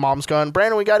 like mom's going,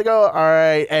 "Brandon, we gotta go." All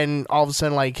right, and all of a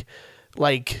sudden, like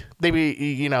they be,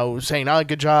 you know, saying, "Oh,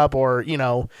 good job," or, you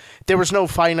know, there was no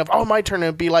fighting of, "Oh, my turn."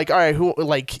 It'd be like, "All right, who,"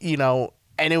 like, you know,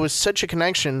 and it was such a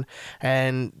connection.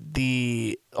 And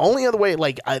the only other way,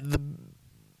 like, the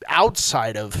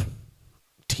outside of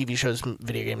TV shows,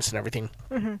 video games, and everything,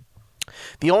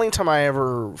 the only time I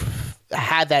ever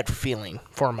had that feeling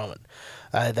for a moment,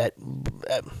 let me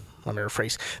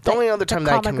rephrase. The only other time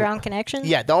that I can, common ground connection.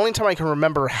 Yeah, the only time I can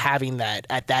remember having that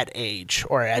at that age,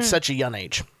 or at such a young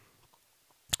age,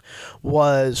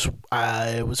 was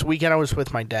it was a weekend I was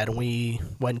with my dad, and we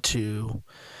went to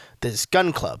this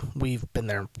gun club. We've been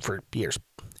there for years.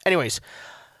 Anyways,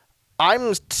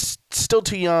 I'm still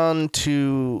too young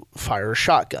to fire a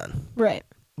shotgun. Right.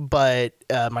 But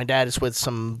my dad is with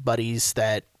some buddies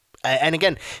that, and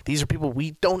again, these are people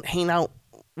we don't hang out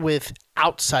with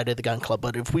outside of the gun club.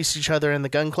 But if we see each other in the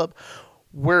gun club,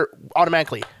 we're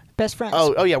automatically best friends.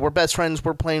 Oh yeah, we're best friends.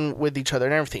 We're playing with each other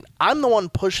and everything. I'm the one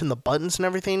pushing the buttons and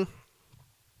everything.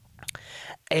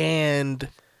 And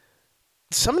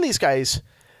some of these guys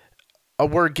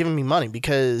were giving me money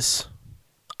because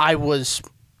I was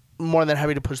more than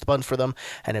happy to push the buttons for them,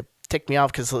 and it ticked me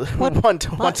off because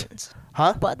buttons?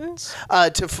 Huh? Buttons?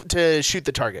 To shoot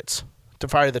the targets, to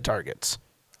fire the targets.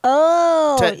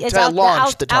 Oh, it's to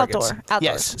launch the outdoor. targets.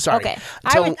 Yes, sorry. Okay,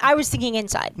 So- I was thinking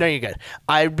inside. No, you're good.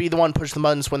 I'd be the one push the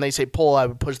buttons when they say pull. I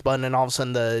would push the button, and all of a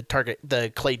sudden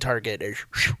the clay target is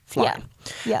flying.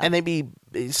 Yeah. And they'd be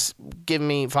giving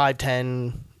me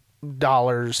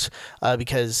 $5-10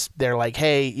 because they're like,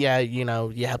 hey, yeah, you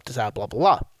helped us out, blah blah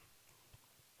blah.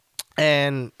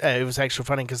 And it was actually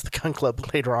funny because the gun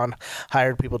club later on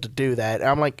hired people to do that. And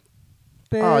I'm like,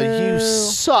 oh, you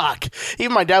suck.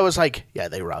 Even my dad was like, yeah,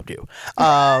 they robbed you.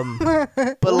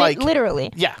 But like,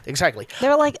 literally. yeah, exactly.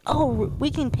 They're like, oh,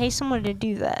 we can pay someone to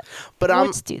do that. But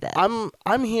let's do that.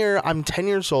 I'm here. I'm 10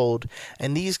 years old,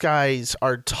 and these guys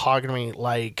are talking to me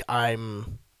like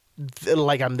I'm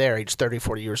their age, 30,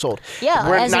 40 years old.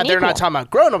 Yeah, they're not talking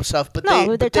about grown-up stuff, but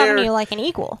they're talking to you like an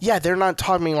equal. Yeah, they're not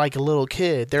talking to me like a little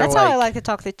kid. That's how I like to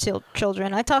talk to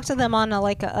children. I talk to them on a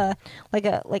level,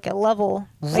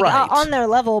 right, on their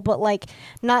level, but like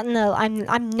not in the.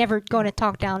 I'm never going to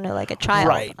talk down to like a child.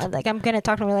 Right. Like I'm going to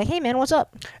talk to them like, hey man, what's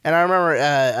up? And I remember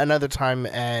another time,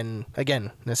 and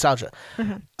again, nostalgia.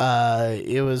 Mm-hmm.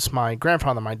 It was my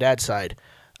grandfather on my dad's side.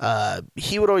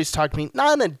 He would always talk to me,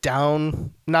 not in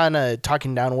a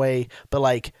talking down way, but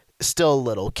like still a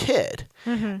little kid.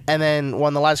 Mm-hmm. And then one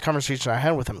of the last conversations I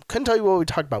had with him, couldn't tell you what we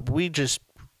talked about, but we just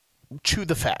chewed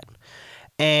the fat.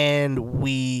 And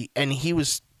that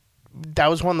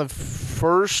was one of the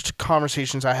first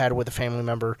conversations I had with a family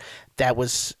member that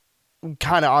was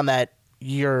kind of on that,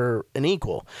 you're an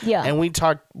equal. Yeah. And we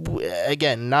talked,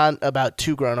 again, not about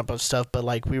too grown up of stuff, but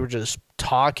like we were just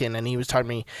talking, and he was talking to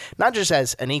me not just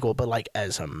as an equal, but like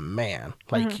as a man.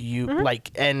 Like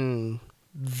like, and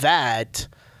that,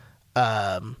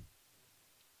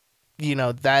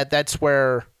 that's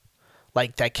where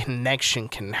like that connection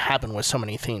can happen with so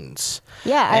many things.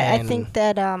 Yeah, I think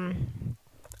that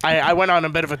I went on a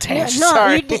bit of a tangent. No,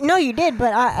 sorry. You did.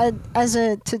 But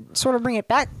to sort of bring it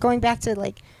back, going back to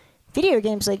like video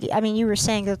games, like I mean, you were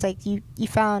saying that like you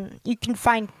can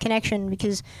find connection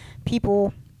because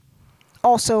people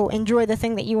also enjoy the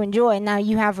thing that you enjoy, and now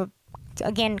you have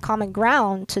again common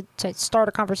ground to start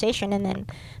a conversation and then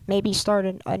maybe start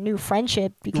a new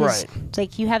friendship because it's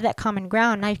like you have that common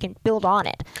ground, now you can build on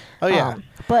it. Oh yeah.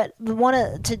 But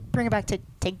to bring it back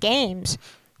to games,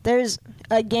 there's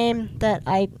a game that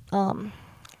I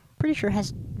pretty sure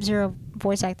has 0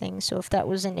 voice acting, so if that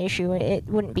was an issue, it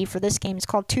wouldn't be for this game. It's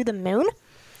called To the Moon.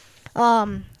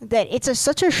 That it's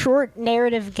such a short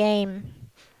narrative game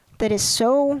that is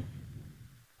so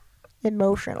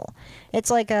emotional. It's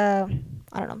like a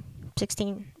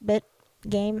 16-bit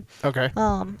game. Okay.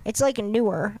 It's like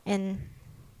newer, and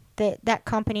that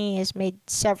company has made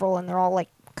several, and they're all like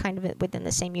kind of within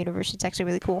the same universe. It's actually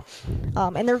really cool.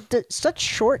 And they're such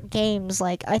short games.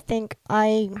 Like I think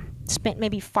I spent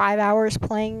maybe 5 hours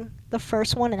playing the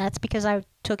first one, and that's because I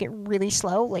took it really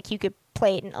slow. Like you could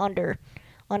play it in under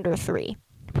 3,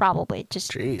 probably.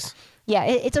 Just jeez. Yeah,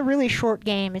 it's a really short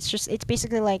game. It's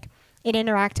basically like an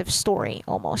interactive story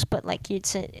almost, but like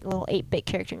it's a little 8-bit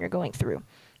character and you're going through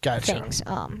things.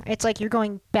 It's like you're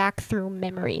going back through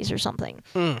memories or something.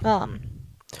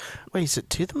 Wait, is it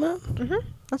To the Moon? Mm-hmm.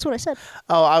 That's what I said.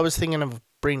 Oh, I was thinking of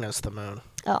Bring Us the Moon.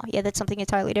 Oh, yeah, that's something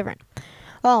entirely different.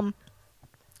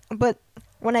 But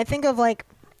when I think of like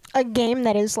a game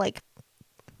that is like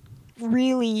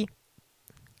really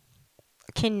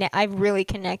I've really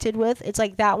connected with, it's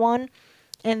like that one,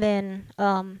 and then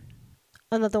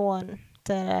another one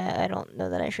that I don't know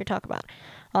that I should talk about,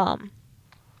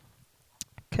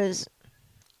 because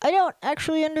I don't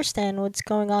actually understand what's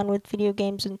going on with video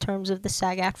games in terms of the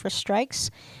SAG-AFTRA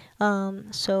strikes.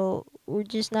 So we're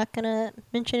just not gonna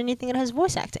mention anything that has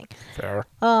voice acting. Fair.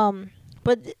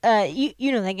 But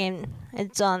you know that game.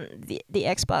 It's on the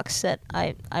Xbox that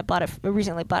I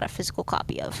recently bought a physical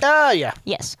copy of. Oh yeah.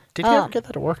 Yes. Did you ever get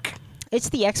that to work? It's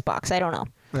the Xbox. I don't know.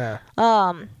 Yeah.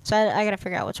 So I gotta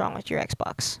figure out what's wrong with your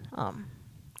Xbox.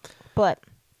 But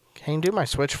can you do my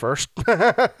Switch first?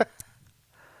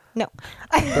 No.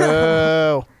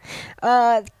 Oh.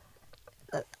 I'm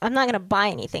not gonna buy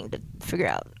anything to figure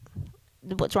out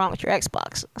what's wrong with your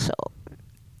Xbox. So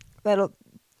that'll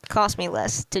cost me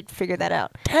less to figure that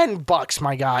out. $10,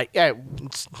 my guy. Yeah.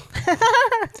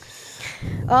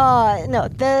 No.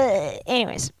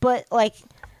 Anyways, but like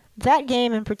that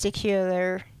game in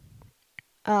particular,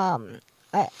 I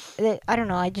don't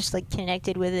know. I just like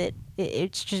connected with it.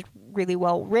 It's just really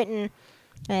well written,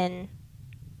 and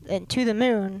To the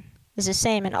Moon is the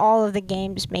same, and all of the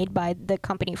games made by the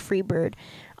company Freebird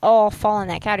all fall in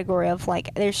that category of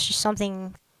like there's just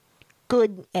something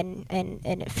good and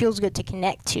it feels good to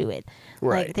connect to it.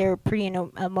 Right. Like they're pretty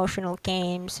emotional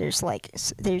games. There's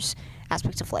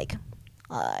aspects of like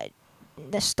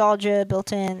nostalgia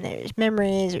built in. There's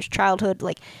memories. There's childhood.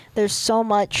 Like there's so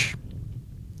much,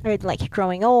 or like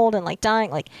growing old and like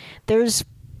dying. Like there's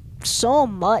so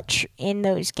much in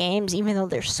those games, even though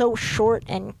they're so short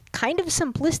and kind of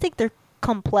simplistic. They're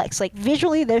complex. Like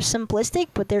visually, they're simplistic,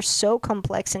 but they're so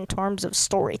complex in terms of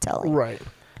storytelling. Right.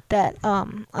 That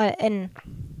and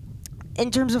in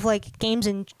terms of like games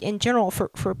in general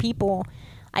for people,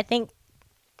 I think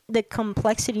the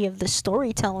complexity of the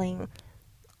storytelling,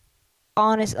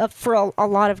 for a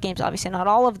lot of games, obviously not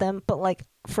all of them, but like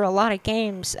for a lot of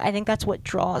games, I think that's what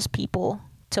draws people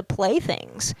to play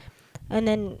things. And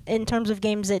then in terms of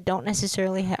games that don't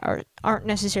necessarily aren't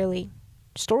necessarily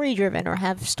story driven or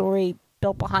have story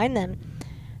built behind them,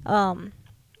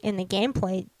 in the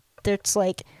gameplay,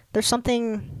 there's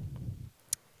something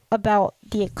about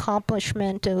the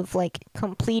accomplishment of like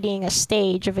completing a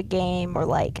stage of a game, or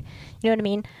like, you know what I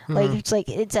mean? Mm-hmm. Like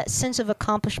it's that sense of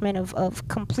accomplishment of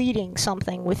completing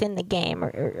something within the game,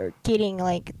 or getting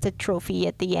like the trophy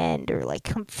at the end, or like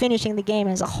finishing the game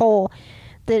as a whole.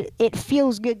 That it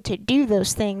feels good to do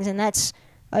those things, and that's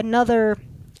another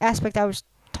aspect I was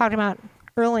talking about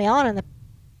early on in the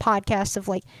podcast of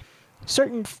like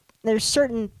there's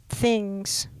certain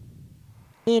things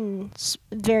in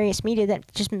various media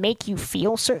that just make you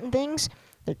feel certain things.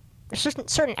 There's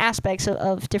certain aspects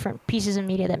of different pieces of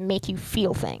media that make you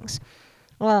feel things.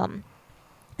 And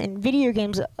video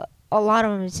games, a lot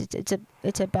of them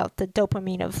it's about the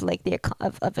dopamine of like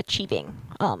of achieving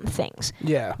things.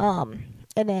 Yeah.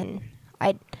 And then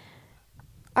I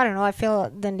don't know, I feel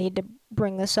the need to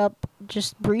bring this up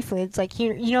just briefly. It's like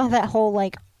you know that whole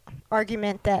like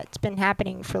argument that's been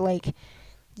happening for like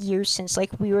years since like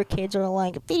we were kids, or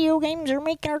like video games are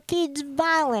making our kids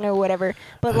violent or whatever.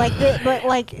 But like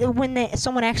when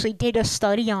someone actually did a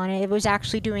study on it, it was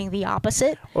actually doing the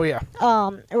opposite. Oh yeah.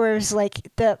 Whereas like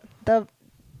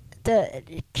a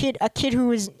kid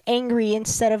who is angry,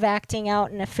 instead of acting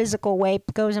out in a physical way,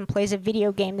 goes and plays a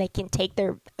video game, they can take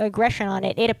their aggression on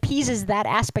it. It appeases that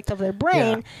aspect of their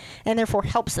brain, and therefore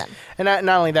helps them. And not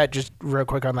only that, just real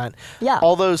quick on that. Yeah.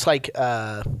 All those like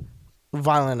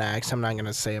violent acts, I'm not going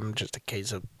to say them, just a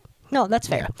case of... No, that's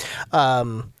fair.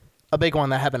 Yeah. A big one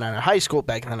that happened in high school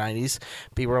back in the 90s,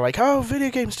 people were like, oh, video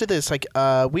games did this. Like,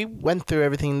 we went through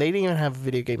everything. They didn't even have a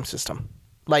video game system.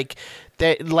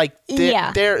 They're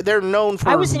known for...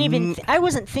 I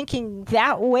wasn't thinking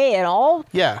that way at all.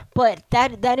 Yeah. But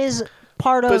that is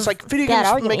part of But it's like video games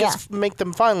argument, make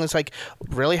them violent. It's like,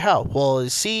 really, how? Well,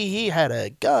 see, he had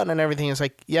a gun and everything. It's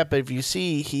like, yeah, but if you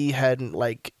see, he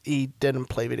didn't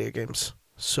play video games.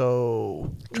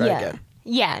 So try again.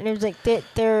 Yeah, and it was like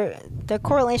the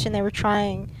correlation they were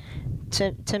trying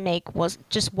to make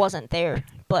wasn't there.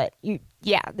 But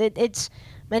it's...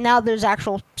 And now there's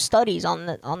actual studies on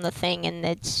the thing, and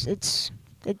it's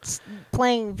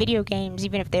playing video games,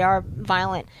 even if they are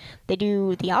violent, they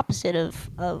do the opposite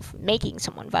of making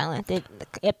someone violent. It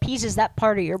appeases that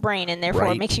part of your brain, and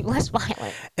therefore it makes you less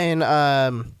violent. And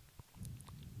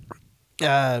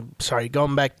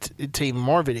going back to even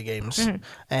more video games,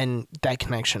 and that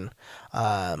connection.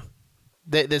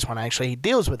 This one actually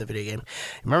deals with the video game.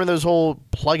 Remember those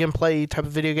old plug-and-play type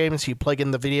of video games? You plug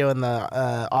in the video and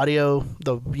the audio,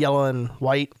 the yellow and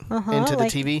white, into the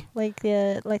TV? Like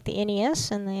the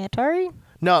NES and the Atari?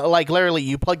 No, like literally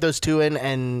you plug those two in,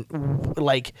 and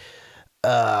like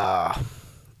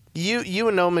you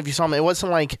would know them if you saw them. It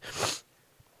wasn't like...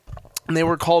 They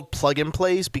were called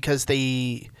plug-and-plays because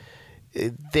they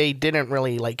didn't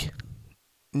really like...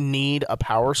 need a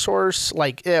power source,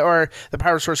 or the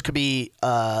power source could be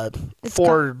 4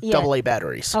 AA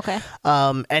batteries. Okay.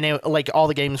 And it, like all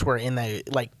the games were in the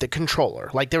controller.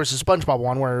 Like there was a SpongeBob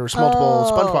one where there was multiple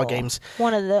SpongeBob games.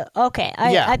 One of the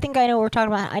I think I know what we're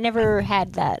talking about. I never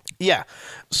had that. Yeah.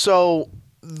 So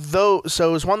it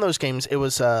was one of those games. It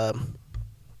was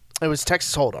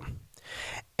Texas Hold'em.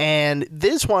 And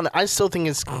this one, I still think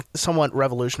is somewhat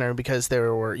revolutionary because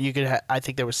I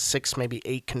think there was 6, maybe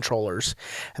 8 controllers.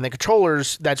 And the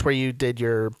controllers, that's where you did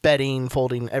your betting,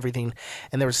 folding, everything.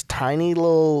 And there was tiny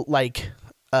little, I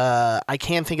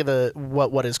can't think of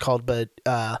what it's called, but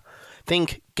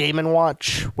think Game &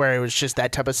 Watch, where it was just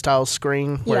that type of style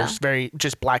screen, where it's very,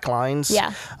 just black lines.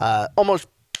 Yeah. Almost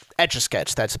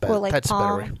Etch-a-Sketch, that's better. That's a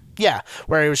better way. Yeah,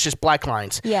 where it was just black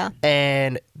lines. Yeah.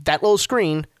 And that little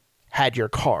screen had your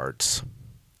cards.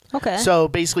 Okay. So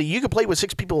basically, you could play with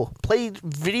 6 people, play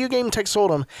video game Texas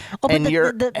Hold'em, and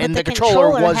the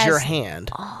controller was your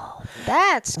hand. Oh,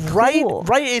 that's cool.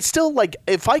 Right. It's still like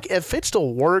if it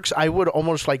still works, I would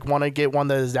almost like want to get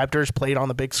one of the adapters played on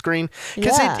the big screen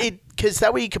because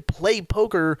that way you could play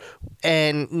poker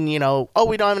and we don't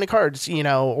have any cards,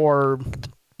 or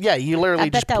Yeah, you literally I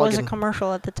bet just that plug was in. a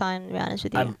commercial at the time, to be honest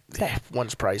with you. Wouldn't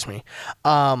surprise me.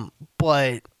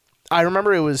 But I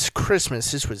remember it was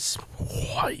Christmas. This was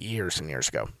years and years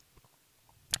ago.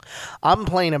 I'm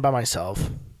playing it by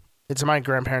myself. It's at my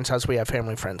grandparents' house. We have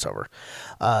family friends over.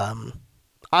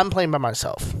 I'm playing by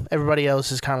myself. Everybody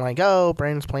else is kind of like, oh,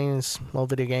 Brandon's playing this little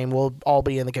video game. We'll all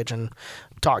be in the kitchen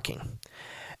talking.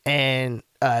 And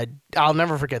I'll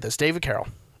never forget this. David Carroll,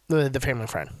 the family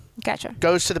friend. Gotcha.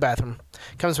 Goes to the bathroom,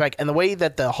 comes back, and the way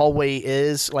that the hallway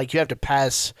is, like, you have to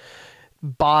pass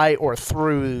by or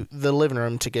through the living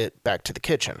room to get back to the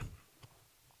kitchen.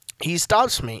 He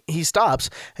stops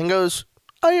and goes,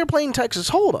 oh, you're playing Texas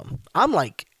Hold'em. I'm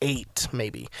like 8,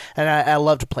 maybe. And I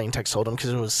loved playing Texas Hold'em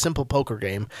because it was a simple poker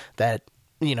game that,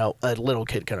 you know, a little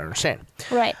kid could understand.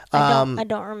 Right. I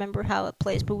don't remember how it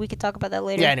plays, but we could talk about that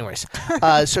later. Yeah, anyways.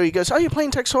 So he goes, oh, you're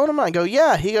playing Texas Hold'em? I go,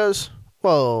 yeah. He goes,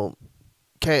 well,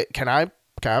 can I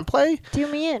play? Do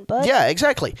me in, bud. Yeah,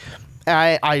 exactly.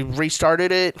 I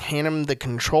restarted it, hand him the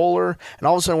controller, and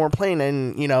all of a sudden we're playing,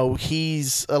 and, you know,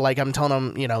 he's, like, I'm telling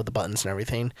him, you know, the buttons and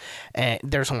everything, and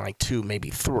there's only, like, 2, maybe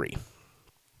 3.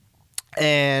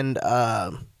 And,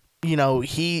 you know,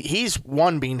 he's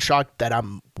being shocked that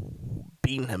I'm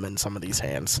beating him in some of these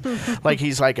hands. Like,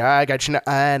 he's like, I got you,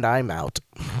 and I'm out.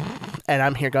 And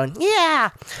I'm here going, yeah.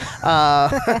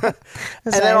 And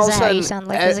then all of a sudden, you sound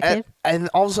like as a kid? And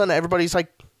all of a sudden, everybody's like,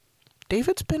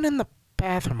 David's been in the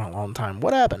bathroom a long time.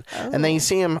 What happened? Oh. And then you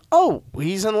see him. Oh,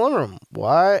 he's in the living room.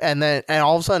 What? And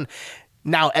all of a sudden,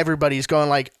 now everybody's going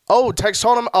like, oh, Tex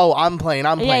told him. Oh, I'm playing.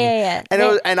 Yeah.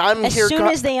 And I'm as here. As soon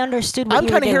as they understood what I'm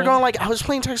kind of here going like, I was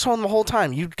playing Tex Hold'em the whole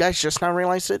time. You guys just now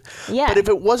realized it. Yeah. But if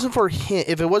it wasn't for him,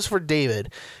 if it was for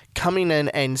David coming in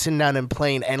and sitting down and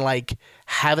playing and like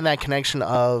having that connection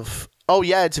of, oh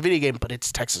yeah, it's a video game, but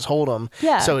it's Texas Hold'em.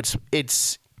 Yeah. So it's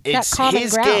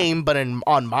his ground. game, but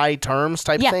on my terms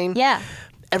type thing. Yeah.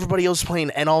 Everybody else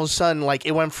playing, and all of a sudden, like,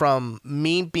 it went from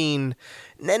me being,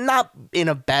 and not in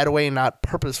a bad way, not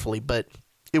purposefully, but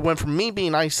it went from me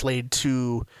being isolated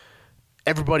to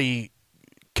everybody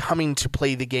coming to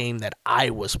play the game that I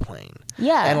was playing.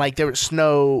 Yeah. And, like, there was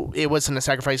it wasn't a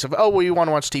sacrifice of, oh, well, you want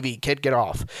to watch TV, kid, get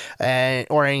off,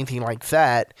 or anything like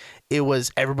that. It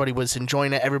was, everybody was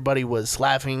enjoying it, everybody was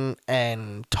laughing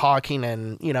and talking,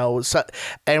 and, you know,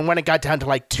 and when it got down to,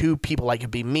 like, 2 people, like,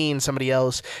 it'd be me and somebody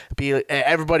else,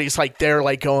 everybody's, like, they're,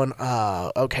 like, going,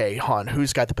 okay, hon,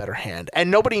 who's got the better hand?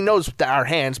 And nobody knows our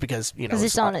hands because, you know. Because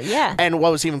it's on it, yeah. And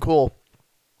what was even cool,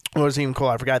 I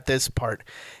forgot this part.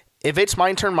 If it's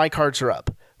my turn, my cards are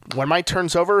up. When my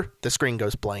turn's over, the screen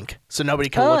goes blank, so nobody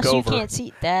can look over. Oh, so you can't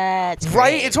see. That's right.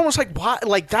 Great. It's almost like what,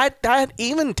 like that.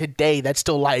 Even today, that's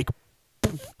still like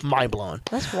mind blowing.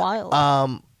 That's wild.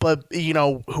 But you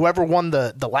know, whoever won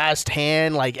the last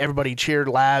hand, like everybody cheered,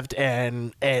 laughed,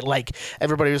 and like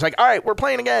everybody was like, "All right, we're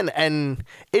playing again." And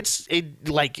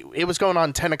it was going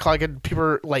on 10 o'clock, and people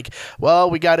were like, "Well,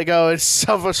 we got to go." And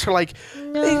some of us are like,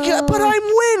 No. "Yeah, but I'm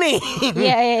winning."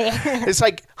 Yeah. It's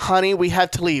like, honey, we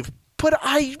have to leave. But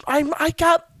I'm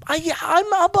up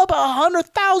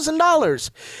 $100,000.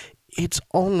 It's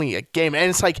only a game. And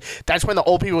it's like, that's when the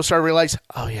old people start to realize,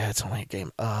 oh yeah, it's only a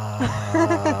game.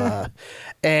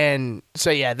 And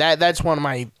so yeah, that's one of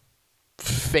my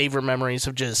favorite memories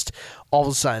of just all of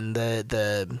a sudden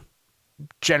the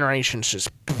generations just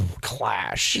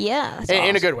clash. Yeah. In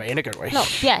awesome. a good way. No,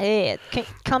 yeah.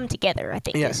 Come together, I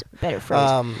think is a better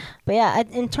phrase. But yeah,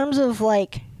 in terms of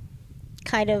like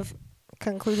kind of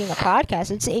concluding the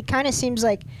podcast, it kind of seems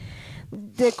like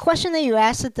the question that you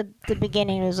asked at the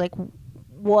beginning was like,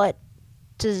 what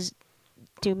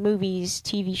do movies,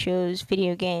 TV shows,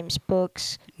 video games,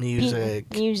 books,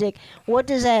 music, what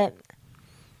does that,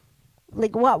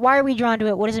 like, why are we drawn to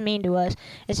it? What does it mean to us?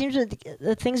 It seems that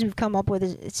the things we've come up with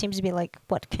it seems to be like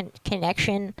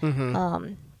connection,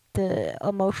 the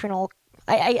emotional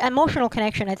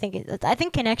connection. I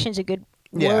think connection's a good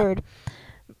word.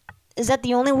 Is that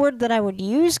the only word that I would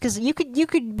use? Because you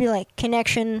could be like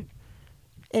connection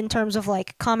in terms of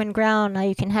like common ground. Now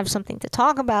you can have something to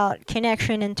talk about.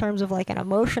 Connection in terms of like an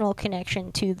emotional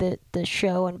connection to the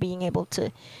show and being able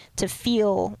to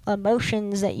feel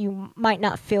emotions that you might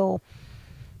not feel.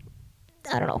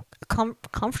 I don't know,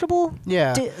 comfortable.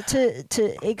 Yeah.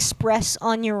 To express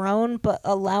on your own, but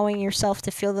allowing yourself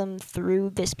to feel them through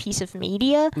this piece of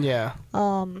media. Yeah.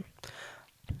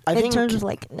 I think, terms of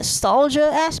like nostalgia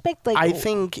aspect, like I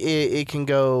think it can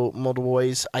go multiple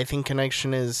ways. I think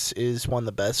connection is one of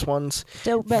the best ones.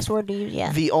 The best word to use,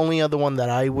 yeah. The only other one that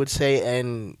I would say,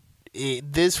 and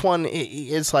this one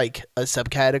is like a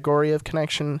subcategory of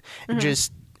connection,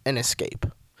 just an escape.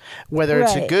 Whether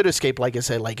it's a Right. good escape, like I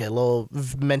said, like a little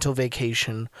mental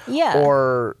vacation, Yeah.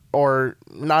 or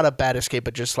not a bad escape,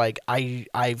 but just like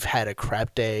I've had a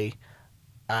crap day,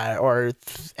 or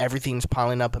everything's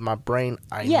piling up in my brain.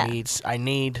 I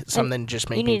need something to just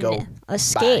make me go an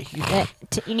escape. bye.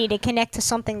 You need to connect to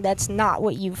something that's not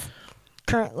what you've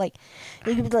like.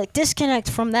 You could like disconnect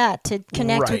from that to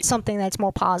connect Right. with something that's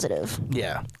more positive.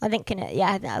 Yeah. I think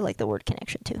I like the word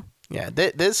connection too. Yeah,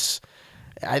 this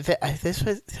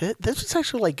was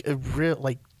actually like a real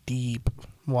like deep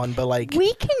one, but like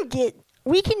We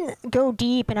can go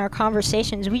deep in our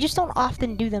conversations. We just don't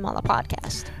often do them on the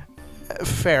podcast.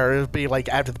 fair. It would be like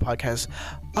after the podcast.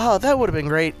 Oh, that would have been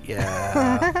great.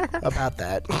 Yeah, about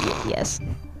that. Yes.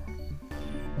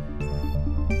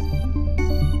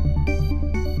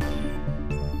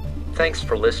 Thanks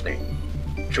for listening.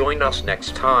 Join us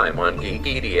next time on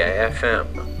Geekedia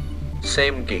FM.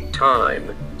 Same geek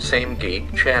time, same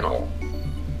geek channel.